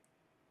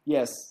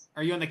 Yes.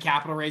 Are you on the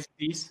capital raising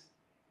piece?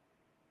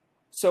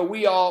 So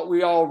we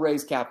all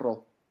raise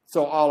capital.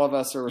 So all of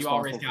us are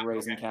responsible for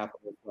raising okay.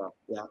 capital as well.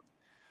 Yeah.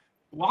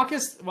 Walk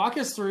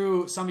us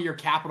through some of your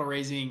capital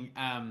raising,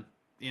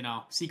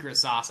 secret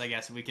sauce, I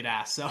guess we could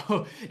ask.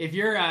 So if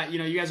you're,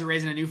 you guys are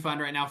raising a new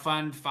fund right now,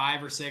 fund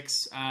 5 or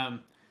 6,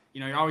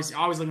 you're always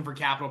looking for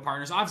capital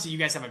partners. Obviously, you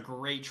guys have a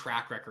great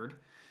track record,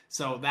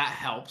 so that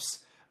helps.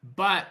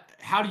 But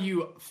how do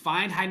you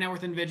find high net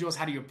worth individuals?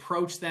 How do you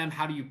approach them?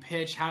 How do you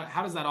pitch?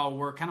 How does that all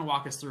work? Kind of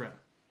walk us through it.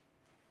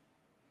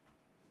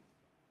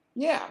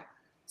 Yeah.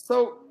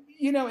 So,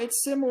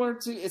 it's similar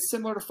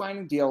to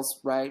finding deals,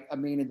 right? I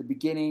mean, in the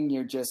beginning,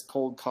 you're just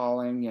cold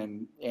calling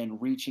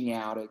and reaching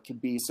out. It could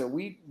be, so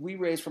we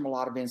raise from a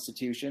lot of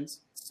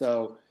institutions.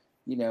 So,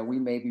 we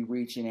may be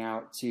reaching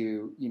out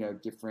to,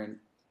 different,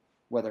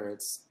 whether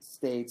it's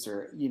states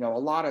or, a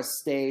lot of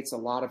states, a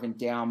lot of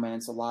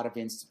endowments, a lot of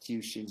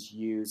institutions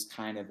use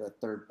kind of a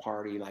third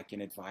party, like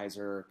an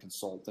advisor or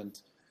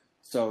consultant.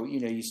 So,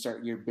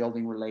 you're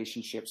building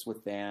relationships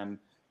with them.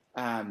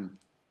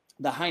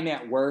 The high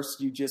net worths,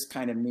 you just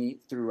kind of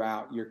meet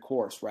throughout your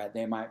course, right?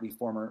 They might be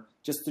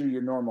just through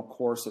your normal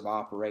course of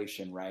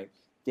operation, right?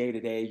 Day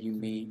to day, you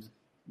meet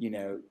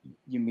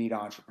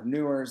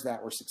entrepreneurs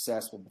that were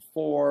successful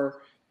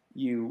before.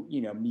 You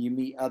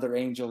meet other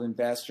angel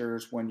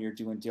investors when you're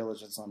doing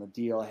diligence on a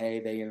deal.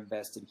 Hey, they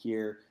invested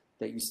here.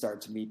 That you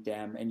start to meet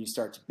them and you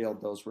start to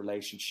build those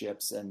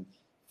relationships and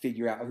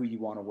figure out who you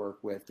want to work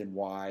with and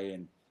why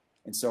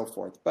and so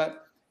forth.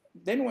 But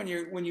then when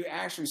you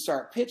actually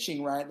start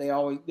pitching, right,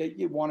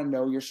 you want to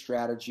know your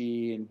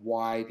strategy and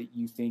why that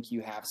you think you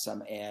have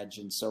some edge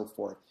and so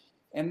forth.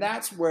 And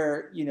that's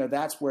where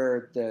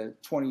the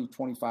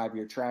 20-25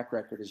 year track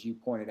record, as you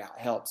pointed out,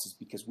 helps, is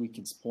because we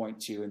can point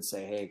to and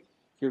say, hey,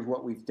 here's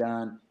what we've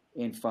done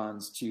in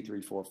funds 2,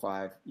 3, 4,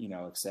 5,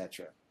 et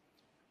cetera.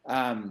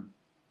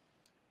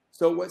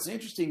 So what's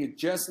interesting is,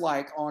 just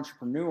like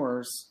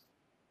entrepreneurs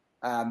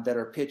that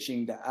are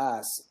pitching to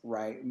us,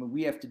 right? I mean,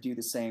 we have to do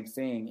the same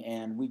thing,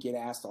 and we get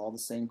asked all the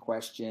same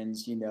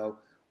questions.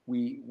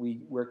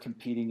 We're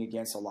competing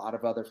against a lot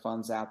of other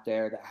funds out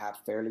there that have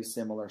fairly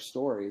similar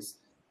stories,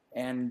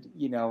 and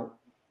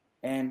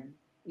then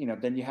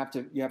you have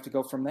to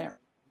go from there,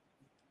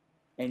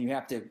 and you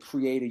have to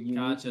create a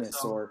uniqueness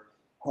or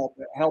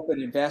help an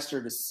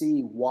investor to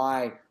see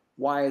why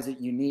is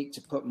it unique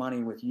to put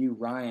money with you,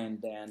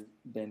 Ryan,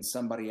 than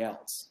somebody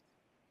else.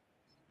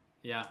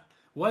 Yeah.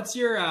 What's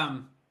your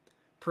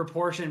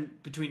proportion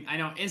between, I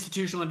know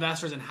institutional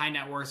investors and high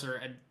net worths are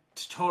a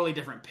totally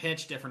different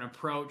pitch, different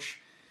approach.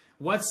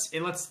 You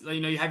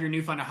have your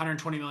new fund,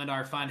 $120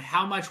 million fund.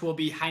 How much will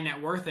be high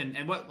net worth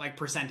and what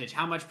percentage?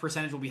 How much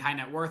percentage will be high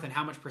net worth and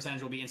how much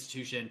percentage will be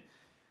institution?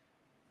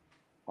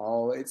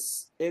 Oh,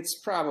 it's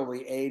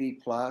probably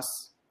 80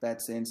 plus.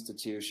 That's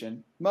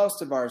institution.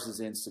 Most of ours is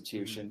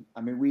institution.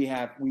 I mean, we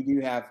do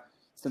have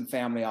some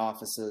family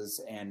offices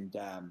and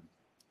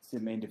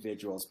some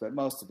individuals, but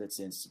most of it's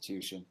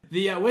institution.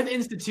 With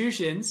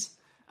institutions,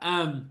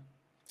 how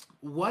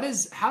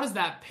does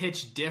that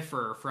pitch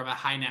differ from a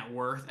high net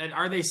worth? And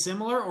are they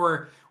similar,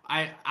 or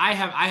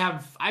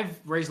I've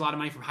raised a lot of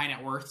money from high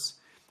net worths.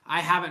 I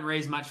haven't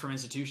raised much from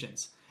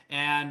institutions.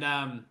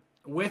 And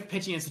with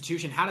pitching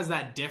institution, how does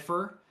that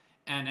differ?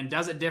 And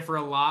does it differ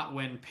a lot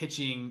when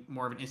pitching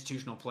more of an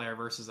institutional player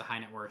versus a high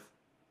net worth?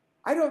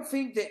 I don't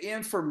think the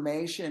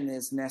information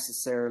is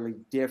necessarily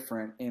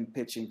different in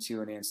pitching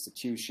to an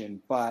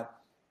institution, but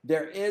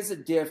there is a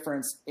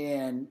difference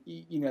in,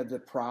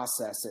 the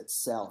process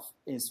itself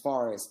as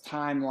far as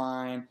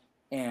timeline.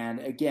 And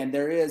again,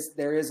 there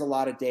is a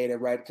lot of data,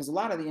 right? Because a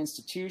lot of the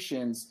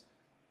institutions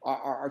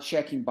are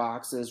checking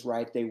boxes,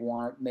 right? They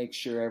want to make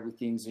sure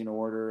everything's in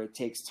order. It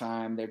takes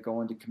time. They're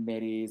going to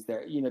committees.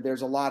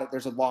 There's a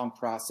long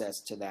process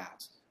to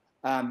that.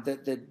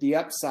 The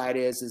upside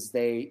is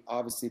they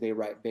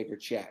write bigger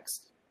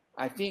checks.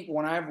 I think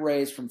when I've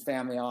raised from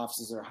family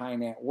offices or high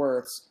net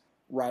worths,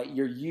 right,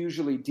 you're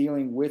usually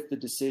dealing with the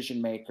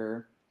decision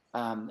maker,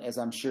 as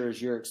I'm sure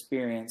is your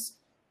experience,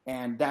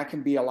 and that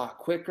can be a lot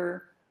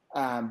quicker.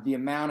 The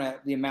amount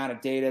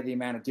of data, the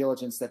amount of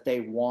diligence that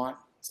they want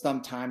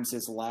sometimes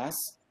is less,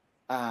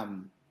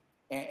 and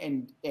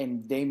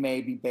they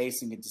may be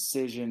basing a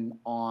decision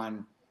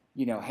on,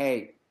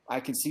 hey, I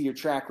can see your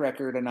track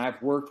record and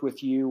I've worked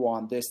with you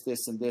on this,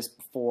 and this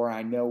before.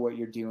 I know what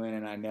you're doing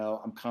and I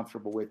know I'm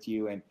comfortable with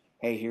you. And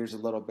hey, here's a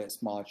little bit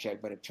smaller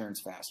check, but it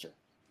turns faster.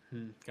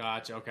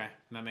 Gotcha. Okay.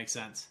 That makes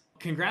sense.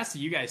 Congrats to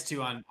you guys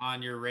too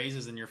on your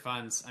raises and your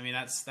funds. I mean,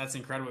 that's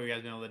incredible what you guys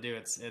have been able to do.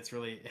 It's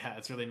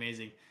really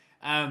amazing.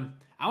 I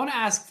want to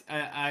ask,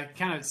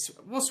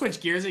 we'll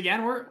switch gears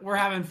again. We're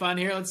having fun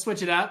here. Let's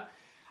switch it up.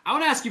 I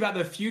want to ask you about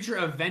the future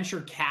of venture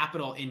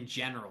capital in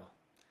general.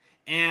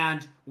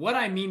 And what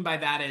I mean by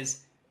that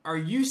is, are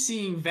you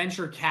seeing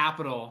venture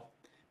capital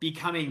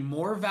becoming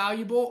more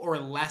valuable or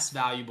less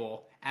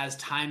valuable as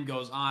time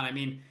goes on? I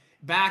mean,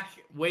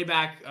 way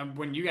back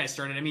when you guys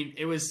started, I mean,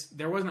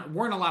 there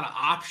weren't a lot of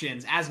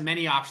options, as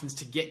many options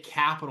to get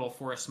capital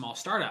for a small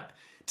startup.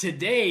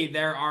 Today,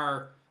 there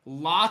are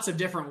lots of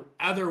different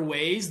other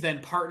ways than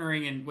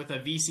partnering with a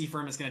VC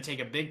firm that's going to take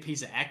a big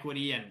piece of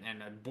equity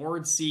and a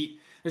board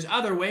seat. There's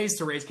other ways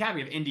to raise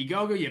capital. You have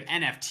Indiegogo, you have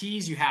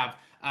NFTs, you have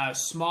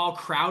small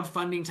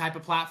crowdfunding type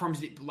of platforms.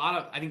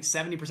 I think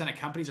 70% of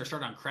companies are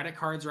started on credit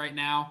cards right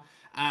now.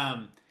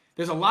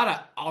 There's a lot of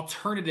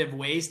alternative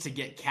ways to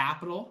get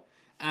capital.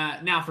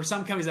 Now, for some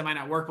companies that might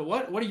not work, but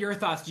what are your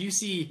thoughts? Do you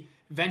see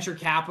venture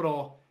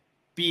capital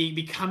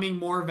becoming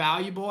more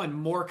valuable and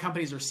more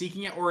companies are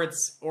seeking it, or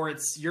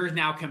it's you're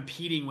now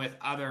competing with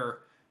other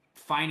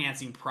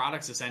financing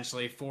products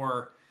essentially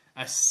for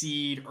a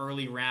seed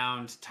early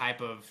round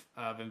type of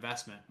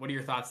investment? What are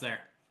your thoughts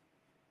there?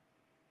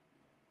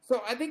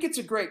 So I think it's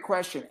a great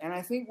question. And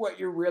I think what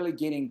you're really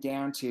getting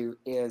down to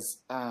is,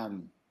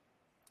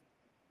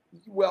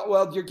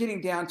 you're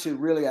getting down to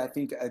really, I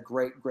think, a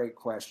great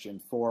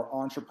question for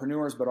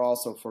entrepreneurs, but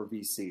also for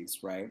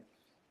VCs, right?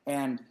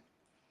 And,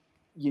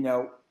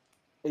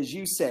 as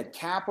you said,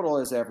 capital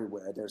is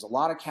everywhere. There's a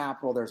lot of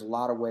capital. There's a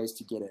lot of ways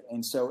to get it.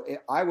 And so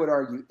I would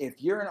argue, if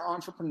you're an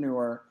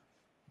entrepreneur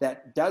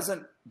that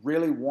doesn't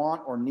really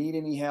want or need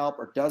any help,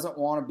 or doesn't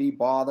want to be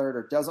bothered,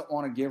 or doesn't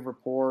want to give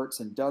reports,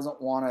 and doesn't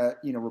want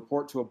to,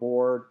 report to a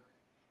board,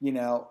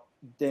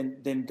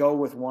 then go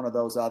with one of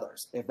those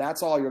others. If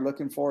that's all you're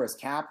looking for is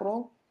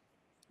capital,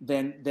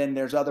 then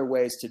there's other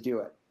ways to do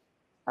it.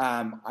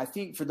 I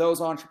think for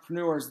those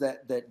entrepreneurs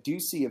that do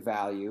see a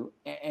value,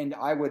 and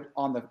I would,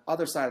 on the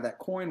other side of that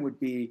coin would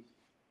be,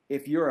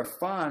 if you're a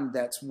fund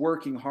that's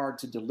working hard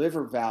to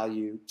deliver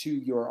value to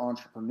your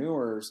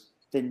entrepreneurs,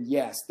 then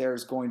yes,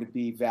 there's going to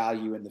be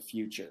value in the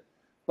future.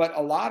 But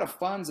a lot of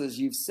funds, as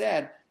you've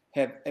said,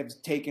 have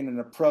taken an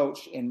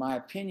approach, in my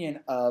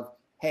opinion, of,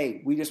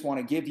 hey, we just want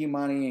to give you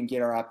money and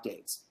get our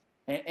updates.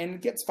 And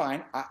it gets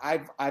fine.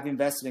 I've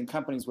invested in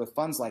companies with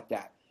funds like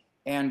that,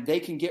 and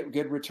they can get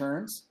good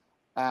returns.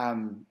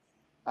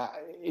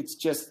 It's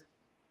just,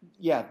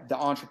 the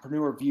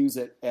entrepreneur views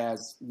it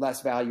as less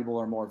valuable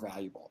or more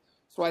valuable.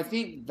 So I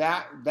think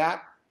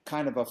that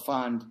kind of a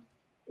fund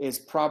is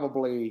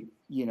probably,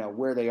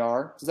 where they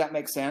are. Does that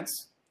make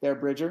sense there,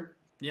 Bridger?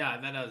 Yeah,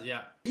 that does.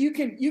 Yeah. You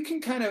can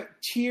kind of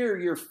tier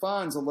your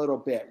funds a little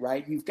bit,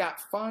 right? You've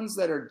got funds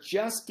that are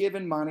just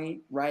giving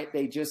money, right?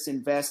 They just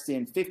invest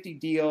in 50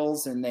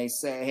 deals and they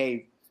say,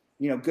 hey,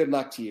 good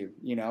luck to you,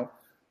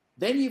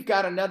 Then you've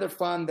got another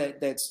fund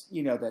that's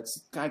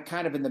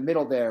kind of in the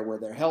middle there, where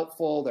they're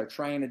helpful, they're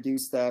trying to do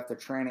stuff, they're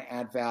trying to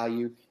add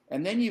value.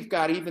 And then you've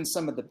got even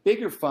some of the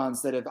bigger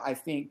funds that have, I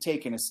think,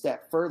 taken a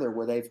step further,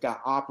 where they've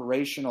got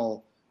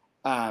operational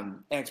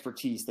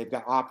expertise. They've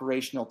got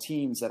operational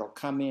teams that'll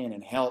come in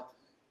and help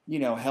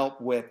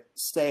with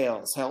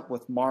sales, help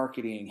with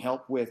marketing,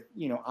 help with,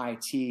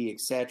 IT,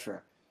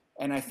 etc.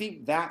 And I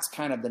think that's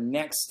kind of the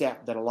next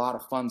step that a lot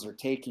of funds are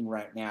taking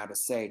right now, to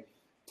say,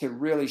 to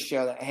really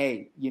show that,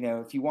 hey,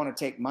 if you want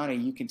to take money,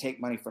 you can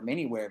take money from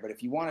anywhere. But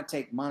if you want to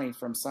take money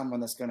from someone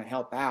that's going to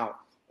help out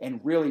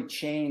and really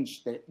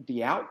change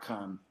the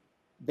outcome,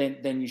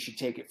 then you should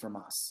take it from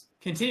us.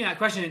 Continue that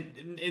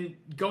question in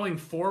going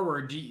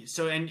forward.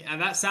 And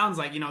that sounds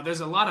like,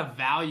 there's a lot of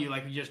value,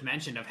 like you just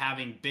mentioned, of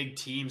having big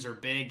teams or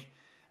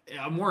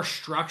more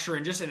structure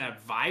and just an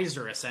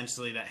advisor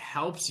essentially that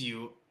helps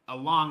you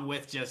along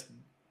with just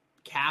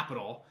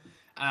capital.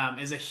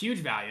 Is a huge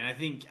value.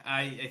 And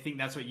I think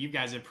that's what you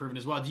guys have proven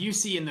as well. Do you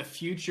see in the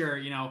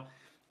future,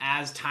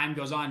 as time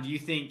goes on, do you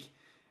think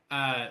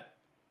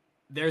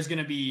there's going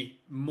to be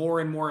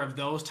more and more of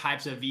those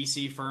types of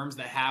VC firms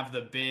that have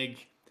a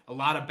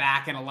lot of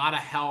back and a lot of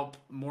help,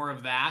 more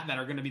of that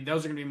are going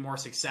to be more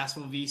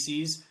successful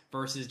VCs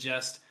versus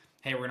just,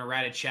 hey, we're going to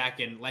write a check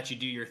and let you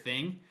do your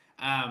thing?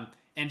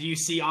 And do you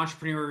see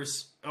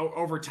entrepreneurs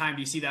over time,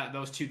 do you see that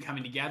those two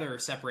coming together or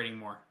separating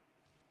more?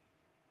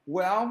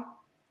 Well,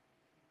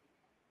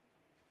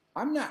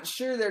 I'm not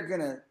sure they're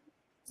going to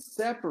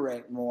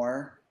separate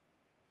more.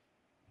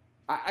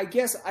 I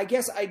guess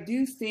I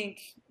do think,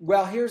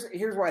 well, here's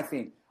what I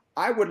think.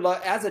 I would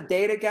love, as a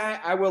data guy,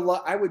 I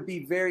would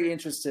be very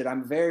interested.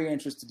 I'm very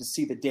interested to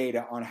see the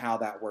data on how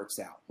that works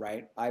out,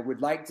 right? I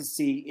would like to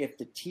see if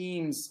the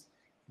teams,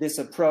 this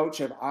approach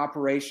of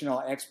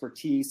operational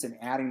expertise and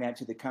adding that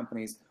to the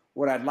companies,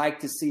 what I'd like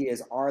to see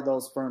is, are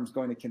those firms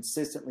going to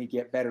consistently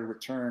get better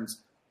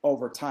returns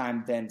over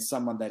time than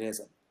someone that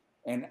isn't?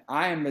 And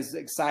I am as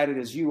excited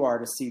as you are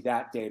to see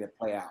that data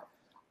play out.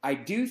 I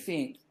do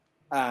think,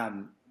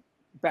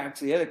 back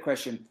to the other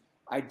question,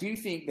 I do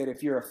think that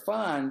if you're a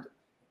fund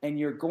and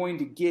you're going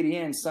to get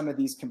in some of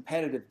these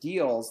competitive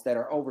deals that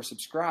are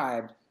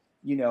oversubscribed,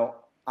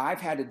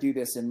 I've had to do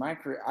this in my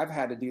career.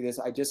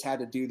 I just had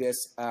to do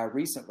this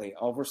recently,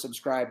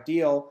 oversubscribed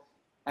deal.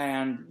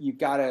 And you've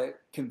got to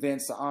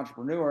convince the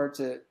entrepreneur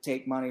to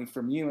take money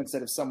from you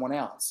instead of someone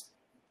else.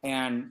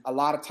 And a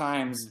lot of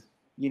times,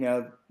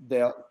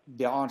 the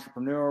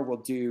entrepreneur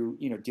will do,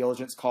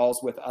 diligence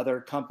calls with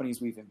other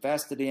companies we've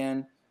invested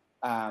in.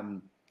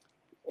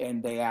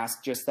 And they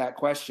ask just that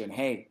question.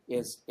 Hey,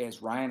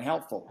 is Ryan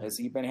helpful? Has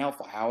he been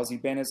helpful? How has he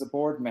been as a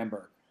board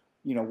member?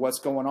 What's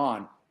going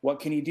on? What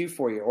can he do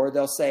for you? Or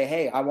they'll say,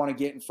 hey, I want to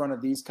get in front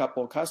of these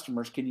couple of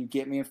customers. Can you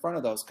get me in front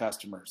of those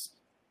customers?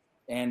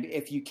 And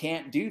if you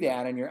can't do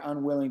that and you're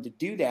unwilling to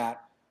do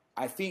that,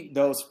 I think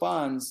those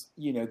funds,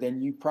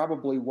 then you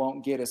probably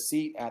won't get a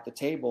seat at the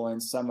table in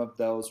some of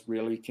those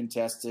really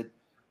contested,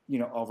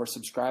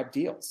 oversubscribed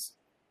deals.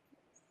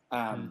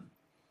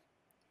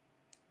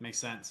 Makes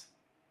sense.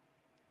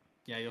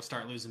 Yeah, you'll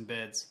start losing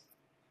bids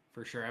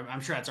for sure.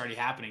 I'm sure that's already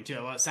happening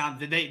too. Well,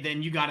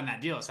 then you got in that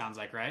deal, it sounds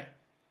like, right?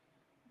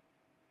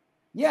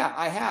 Yeah,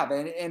 I have.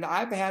 And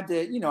I've had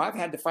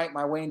to fight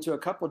my way into a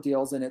couple of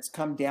deals, and it's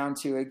come down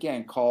to,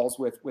 again, calls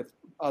with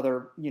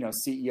other,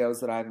 CEOs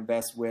that I've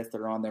invested with that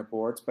are on their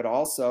boards, but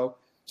also,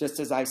 just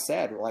as I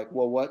said, like,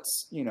 well,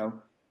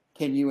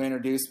 can you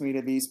introduce me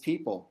to these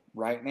people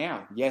right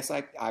now? Yes,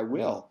 I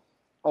will.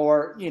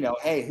 Or,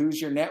 hey, who's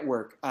your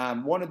network?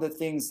 One of the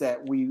things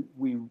that we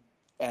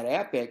at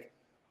Epic,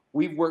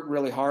 we've worked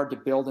really hard to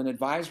build an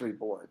advisory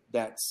board.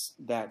 That's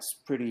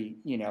pretty,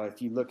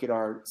 if you look at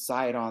our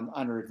site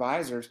under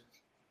advisors,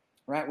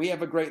 right, we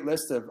have a great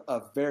list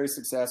of very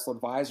successful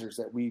advisors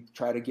that we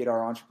try to get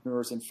our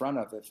entrepreneurs in front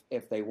of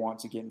if they want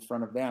to get in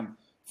front of them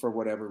for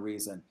whatever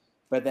reason.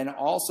 But then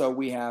also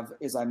we have,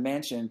 as I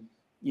mentioned,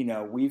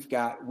 we've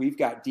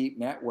got deep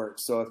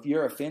networks. So if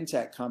you're a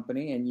fintech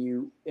company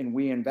and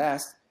we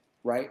invest,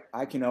 right,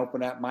 I can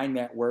open up my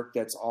network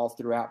that's all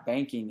throughout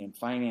banking and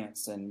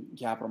finance and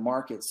capital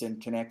markets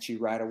and connect you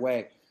right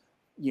away.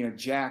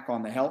 Jack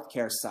on the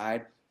healthcare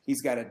side,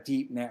 he's got a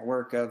deep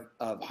network of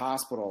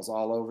hospitals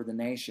all over the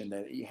nation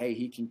that, hey,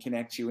 he can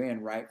connect you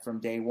in right from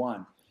day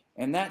one.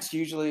 And that's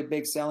usually a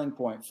big selling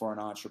point for an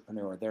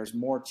entrepreneur. There's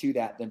more to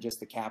that than just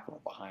the capital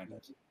behind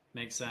it.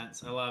 Makes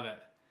sense. I love it.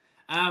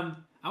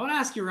 I want to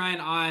ask you,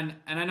 Ryan,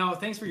 and I know,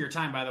 thanks for your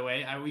time, by the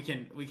way. We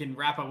can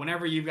wrap up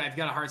whenever if you've got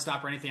a hard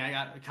stop or anything. I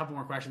got a couple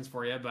more questions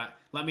for you, but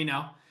let me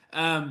know.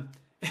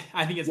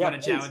 I think it's fun to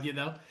chat with you,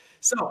 though.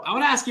 So I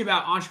want to ask you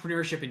about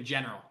entrepreneurship in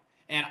general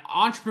and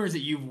entrepreneurs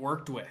that you've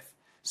worked with.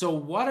 So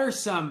what are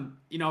some,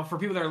 for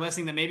people that are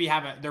listening that maybe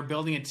they're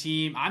building a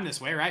team? I'm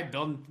this way, right?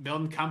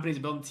 Building companies,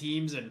 building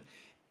teams. And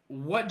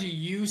what do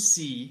you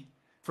see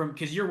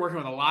because you're working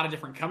with a lot of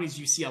different companies,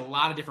 you see a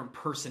lot of different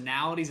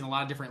personalities and a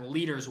lot of different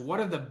leaders. What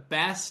are the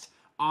best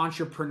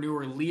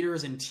entrepreneur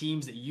leaders and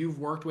teams that you've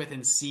worked with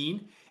and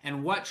seen?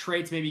 And what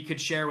traits maybe you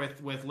could share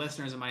with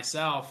listeners and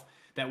myself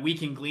that we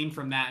can glean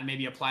from that and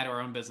maybe apply to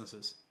our own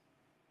businesses?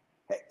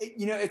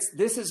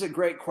 This is a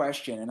great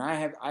question, and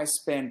I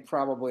spend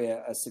probably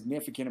a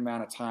significant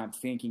amount of time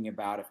thinking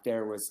about if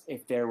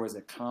there was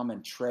a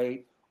common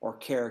trait or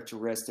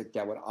characteristic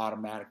that would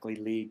automatically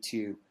lead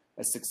to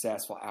a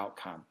successful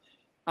outcome.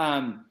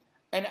 And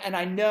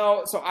I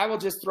know, so I will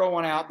just throw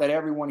one out that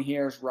everyone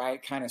hears,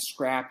 right? Kind of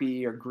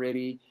scrappy or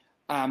gritty.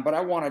 But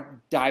I want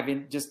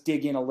to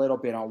dig in a little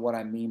bit on what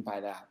I mean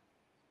by that,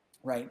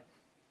 right?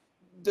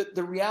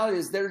 the reality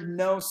is there's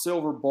no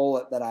silver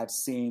bullet that I've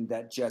seen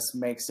that just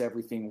makes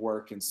everything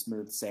work in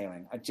smooth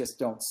sailing. I just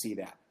don't see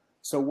that.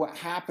 So what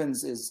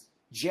happens is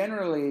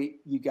generally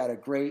you got a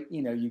great,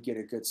 you get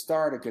a good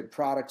start, a good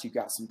product, you've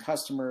got some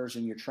customers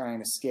and you're trying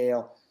to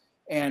scale.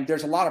 And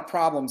there's a lot of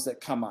problems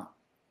that come up.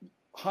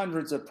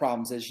 Hundreds of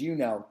problems, as you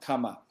know,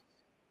 come up.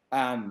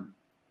 And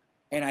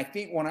I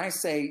think when I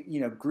say,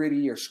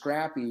 gritty or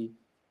scrappy,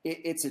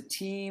 it's a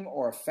team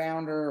or a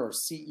founder or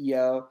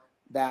CEO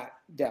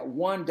that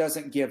one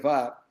doesn't give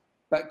up,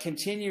 but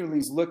continually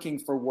is looking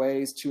for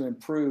ways to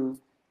improve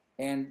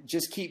and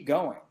just keep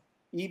going,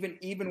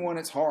 even when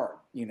it's hard,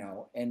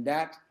 and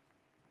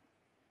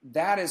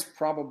that is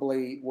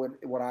probably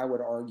what I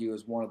would argue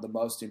is one of the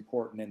most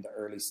important in the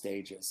early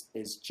stages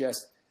is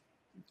just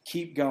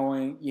keep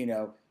going,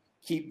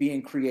 keep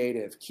being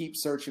creative, keep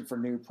searching for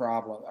new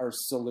problems or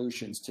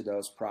solutions to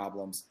those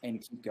problems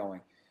and keep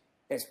going.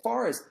 As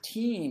far as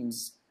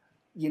teams,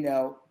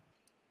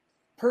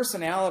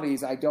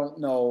 personalities, I don't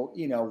know,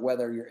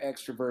 whether you're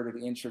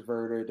extroverted,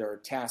 introverted,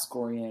 or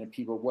task-oriented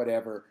people,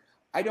 whatever.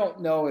 I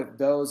don't know if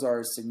those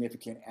are as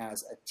significant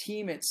as a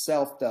team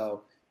itself,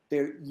 though.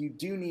 You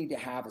do need to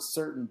have a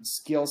certain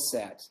skill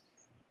set.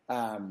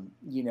 You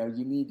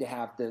need to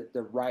have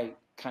the right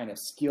kind of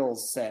skill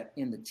set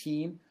in the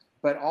team,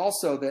 but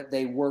also that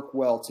they work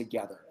well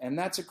together. And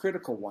that's a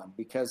critical one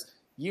because,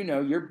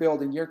 you're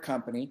building your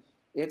company.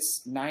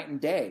 It's night and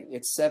day.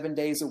 It's 7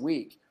 days a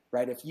week,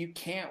 right? If you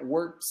can't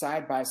work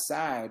side by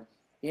side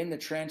in the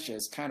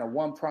trenches, kind of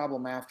one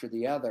problem after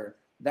the other,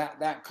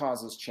 that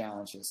causes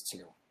challenges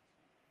too.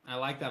 I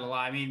like that a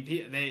lot. I mean,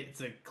 it's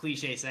a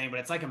cliche saying,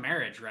 but it's like a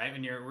marriage, right?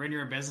 When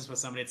you're in business with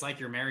somebody, it's like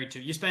you're married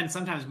to. You spend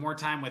sometimes more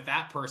time with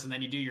that person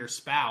than you do your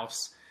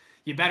spouse.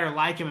 You better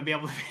like him and be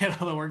able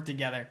to work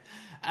together.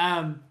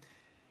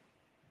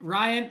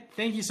 Ryan,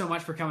 thank you so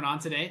much for coming on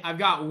today. I've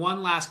got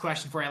one last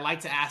question for you. I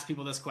like to ask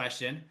people this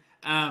question.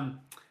 I'm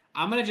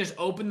going to just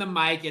open the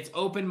mic. It's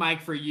open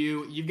mic for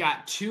you. You've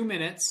got 2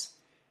 minutes.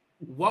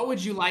 What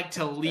would you like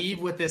to leave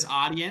with this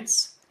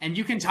audience? And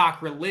you can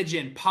talk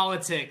religion,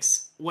 politics,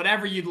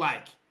 whatever you'd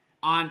like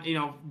on,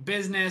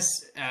 business,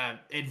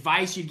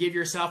 advice you'd give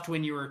yourself to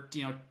when you were,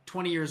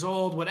 20 years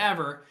old,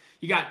 whatever.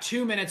 You got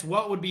 2 minutes.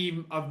 What would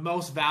be of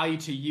most value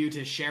to you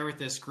to share with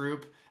this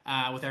group,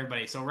 with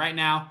everybody? So right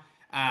now,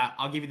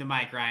 I'll give you the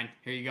mic, Ryan.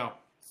 Here you go.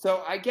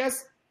 So I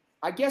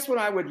guess what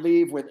I would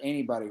leave with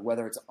anybody,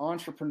 whether it's an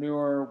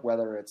entrepreneur,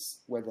 whether it's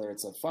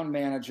a fund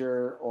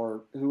manager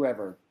or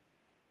whoever,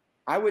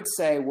 I would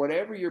say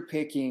whatever you're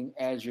picking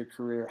as your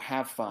career,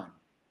 have fun.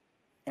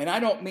 And I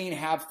don't mean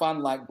have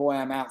fun like, boy,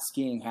 I'm out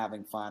skiing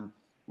having fun,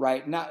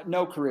 right?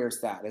 No career's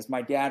that. As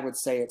my dad would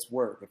say, it's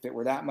work. If it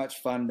were that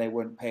much fun, they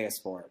wouldn't pay us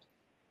for it.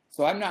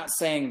 So I'm not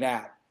saying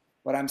that,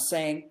 but I'm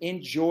saying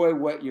enjoy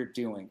what you're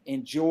doing.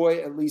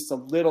 Enjoy at least a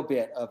little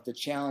bit of the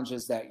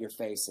challenges that you're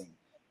facing.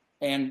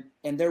 And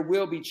there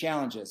will be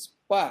challenges,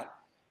 but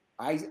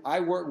I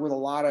work with a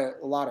lot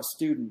of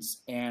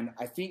students, and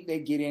I think they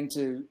get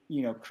into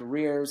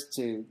careers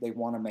they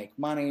want to make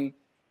money,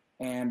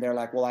 and they're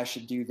like, well, I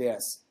should do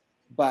this.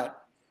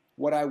 But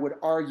what I would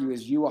argue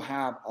is you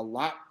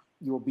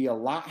will be a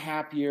lot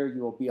happier,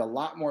 you will be a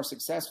lot more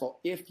successful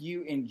if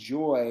you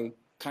enjoy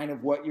kind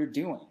of what you're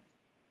doing,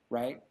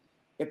 right?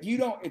 If you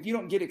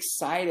don't get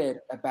excited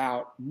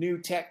about new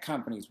tech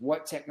companies,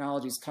 what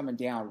technology is coming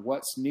down,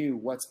 what's new,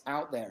 what's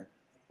out there,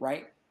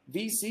 right?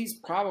 VC's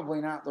probably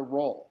not the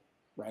role,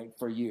 right,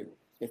 for you.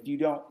 If you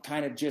don't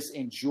kind of just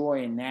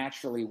enjoy and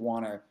naturally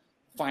want to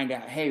find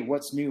out, hey,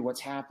 what's new,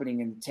 what's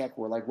happening in the tech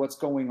world, like what's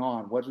going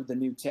on, what are the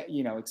new tech,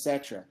 et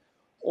cetera.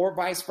 Or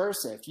vice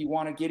versa, if you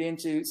want to get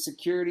into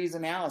securities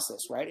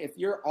analysis, right? If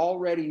you're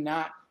already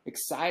not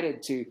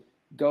excited to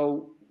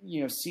go,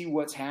 see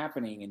what's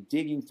happening and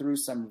digging through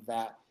some of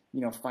that,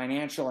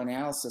 financial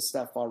analysis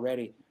stuff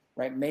already,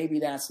 right? Maybe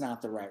that's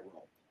not the right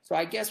role. So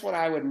I guess what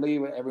I would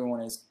leave with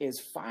everyone is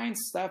find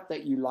stuff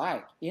that you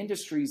like,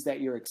 industries that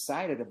you're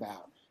excited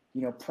about,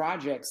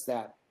 projects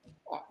that,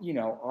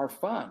 are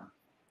fun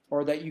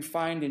or that you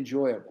find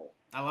enjoyable.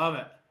 I love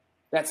it.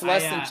 That's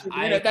less than 2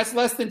 minutes. That's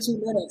less than 2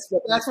 minutes,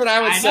 but that's what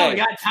I would say. I know, we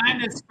got time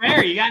to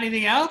spare. You got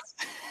anything else?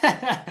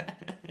 I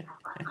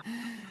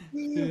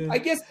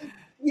guess,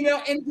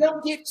 and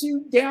don't get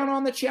too down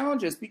on the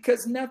challenges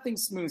because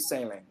nothing's smooth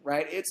sailing,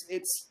 right?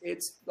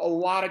 It's a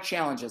lot of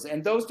challenges,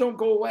 and those don't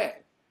go away.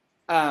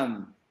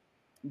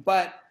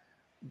 But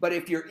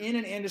if you're in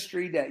an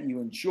industry that you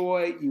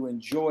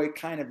enjoy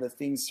kind of the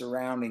things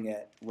surrounding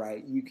it,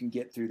 right? You can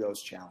get through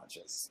those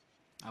challenges.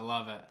 I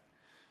love it.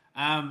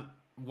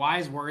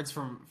 Wise words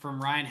from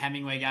Ryan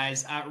Hemingway,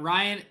 guys.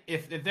 Ryan,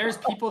 if there's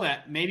people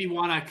that maybe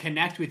want to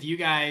connect with you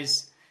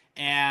guys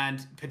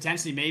and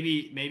potentially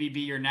maybe be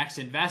your next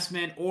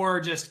investment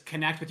or just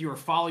connect with you or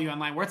follow you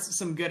online, what's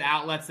some good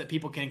outlets that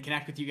people can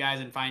connect with you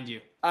guys and find you?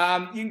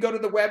 You can go to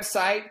the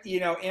website,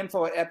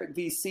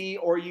 info@EpicVC,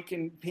 or you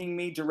can ping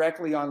me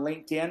directly on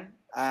LinkedIn.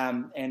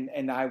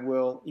 And I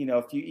will,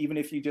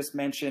 if you just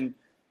mention,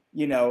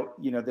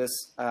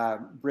 this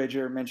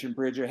Bridger mentioned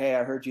Bridger. Hey,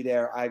 I heard you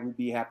there. I would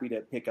be happy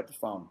to pick up the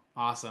phone.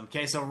 Awesome.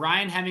 Okay, so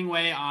Ryan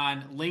Hemingway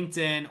on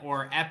LinkedIn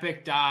or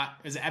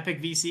is it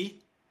Epic VC?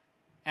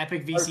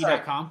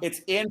 EpicVC.com.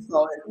 It's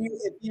info.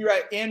 If you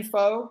write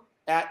info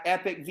at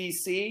Epic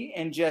VC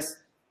and just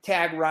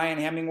tag Ryan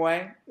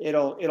Hemingway,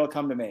 it'll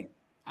come to me.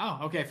 Oh,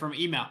 okay, from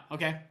email.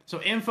 Okay,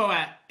 so info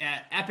at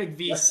Epic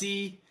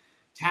VC,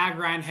 tag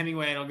Ryan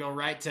Hemingway. It'll go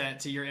right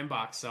to your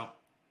inbox. So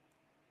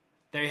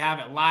there you have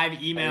it.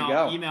 Live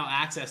email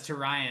access to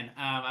Ryan.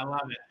 I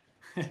love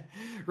it.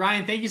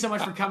 Ryan, thank you so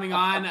much for coming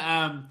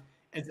on.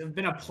 It's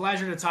been a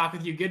pleasure to talk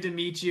with you. Good to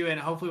meet you, and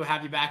hopefully we'll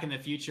have you back in the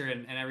future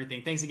and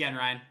everything. Thanks again,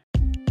 Ryan.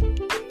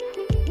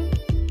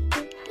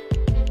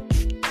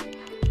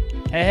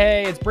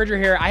 Hey, it's Bridger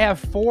here. I have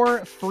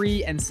 4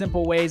 free and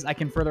simple ways I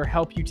can further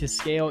help you to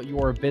scale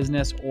your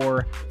business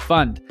or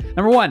fund.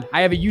 Number 1,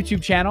 I have a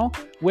YouTube channel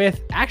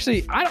with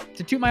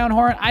to toot my own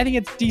horn, I think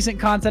it's decent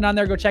content on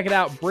there. Go check it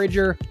out.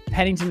 Bridger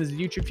Pennington is a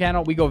YouTube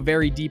channel. We go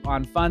very deep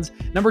on funds.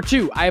 Number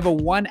 2, I have a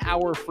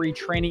 1-hour free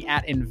training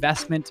at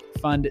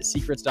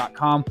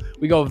investmentfundsecrets.com.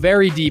 We go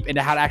very deep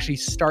into how to actually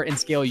start and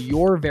scale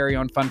your very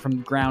own fund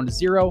from ground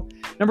zero.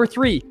 Number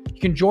 3, you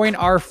can join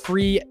our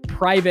free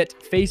private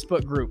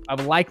Facebook group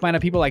of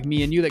like-minded people like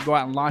me and you that go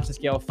out and launch and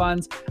scale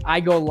funds.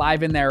 I go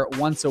live in there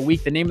once a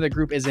week. The name of the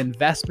group is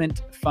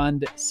Investment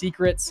Fund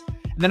Secrets.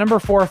 And then number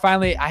 4,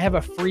 finally, I have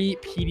a free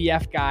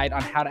PDF guide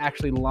on how to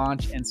actually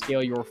launch and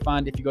scale your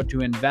fund. If you go to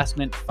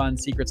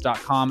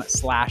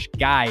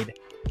investmentfundsecrets.com/guide,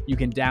 you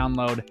can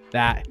download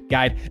that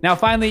guide. Now,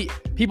 finally,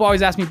 people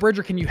always ask me,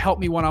 Bridger, can you help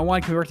me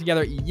one-on-one? Can we work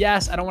together?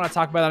 Yes, I don't want to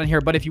talk about that on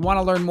here, but if you want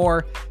to learn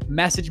more,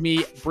 message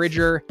me,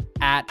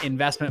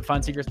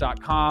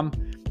 Bridger@investmentfundsecrets.com,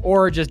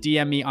 or just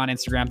DM me on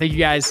Instagram. Thank you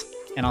guys,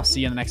 and I'll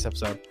see you in the next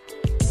episode.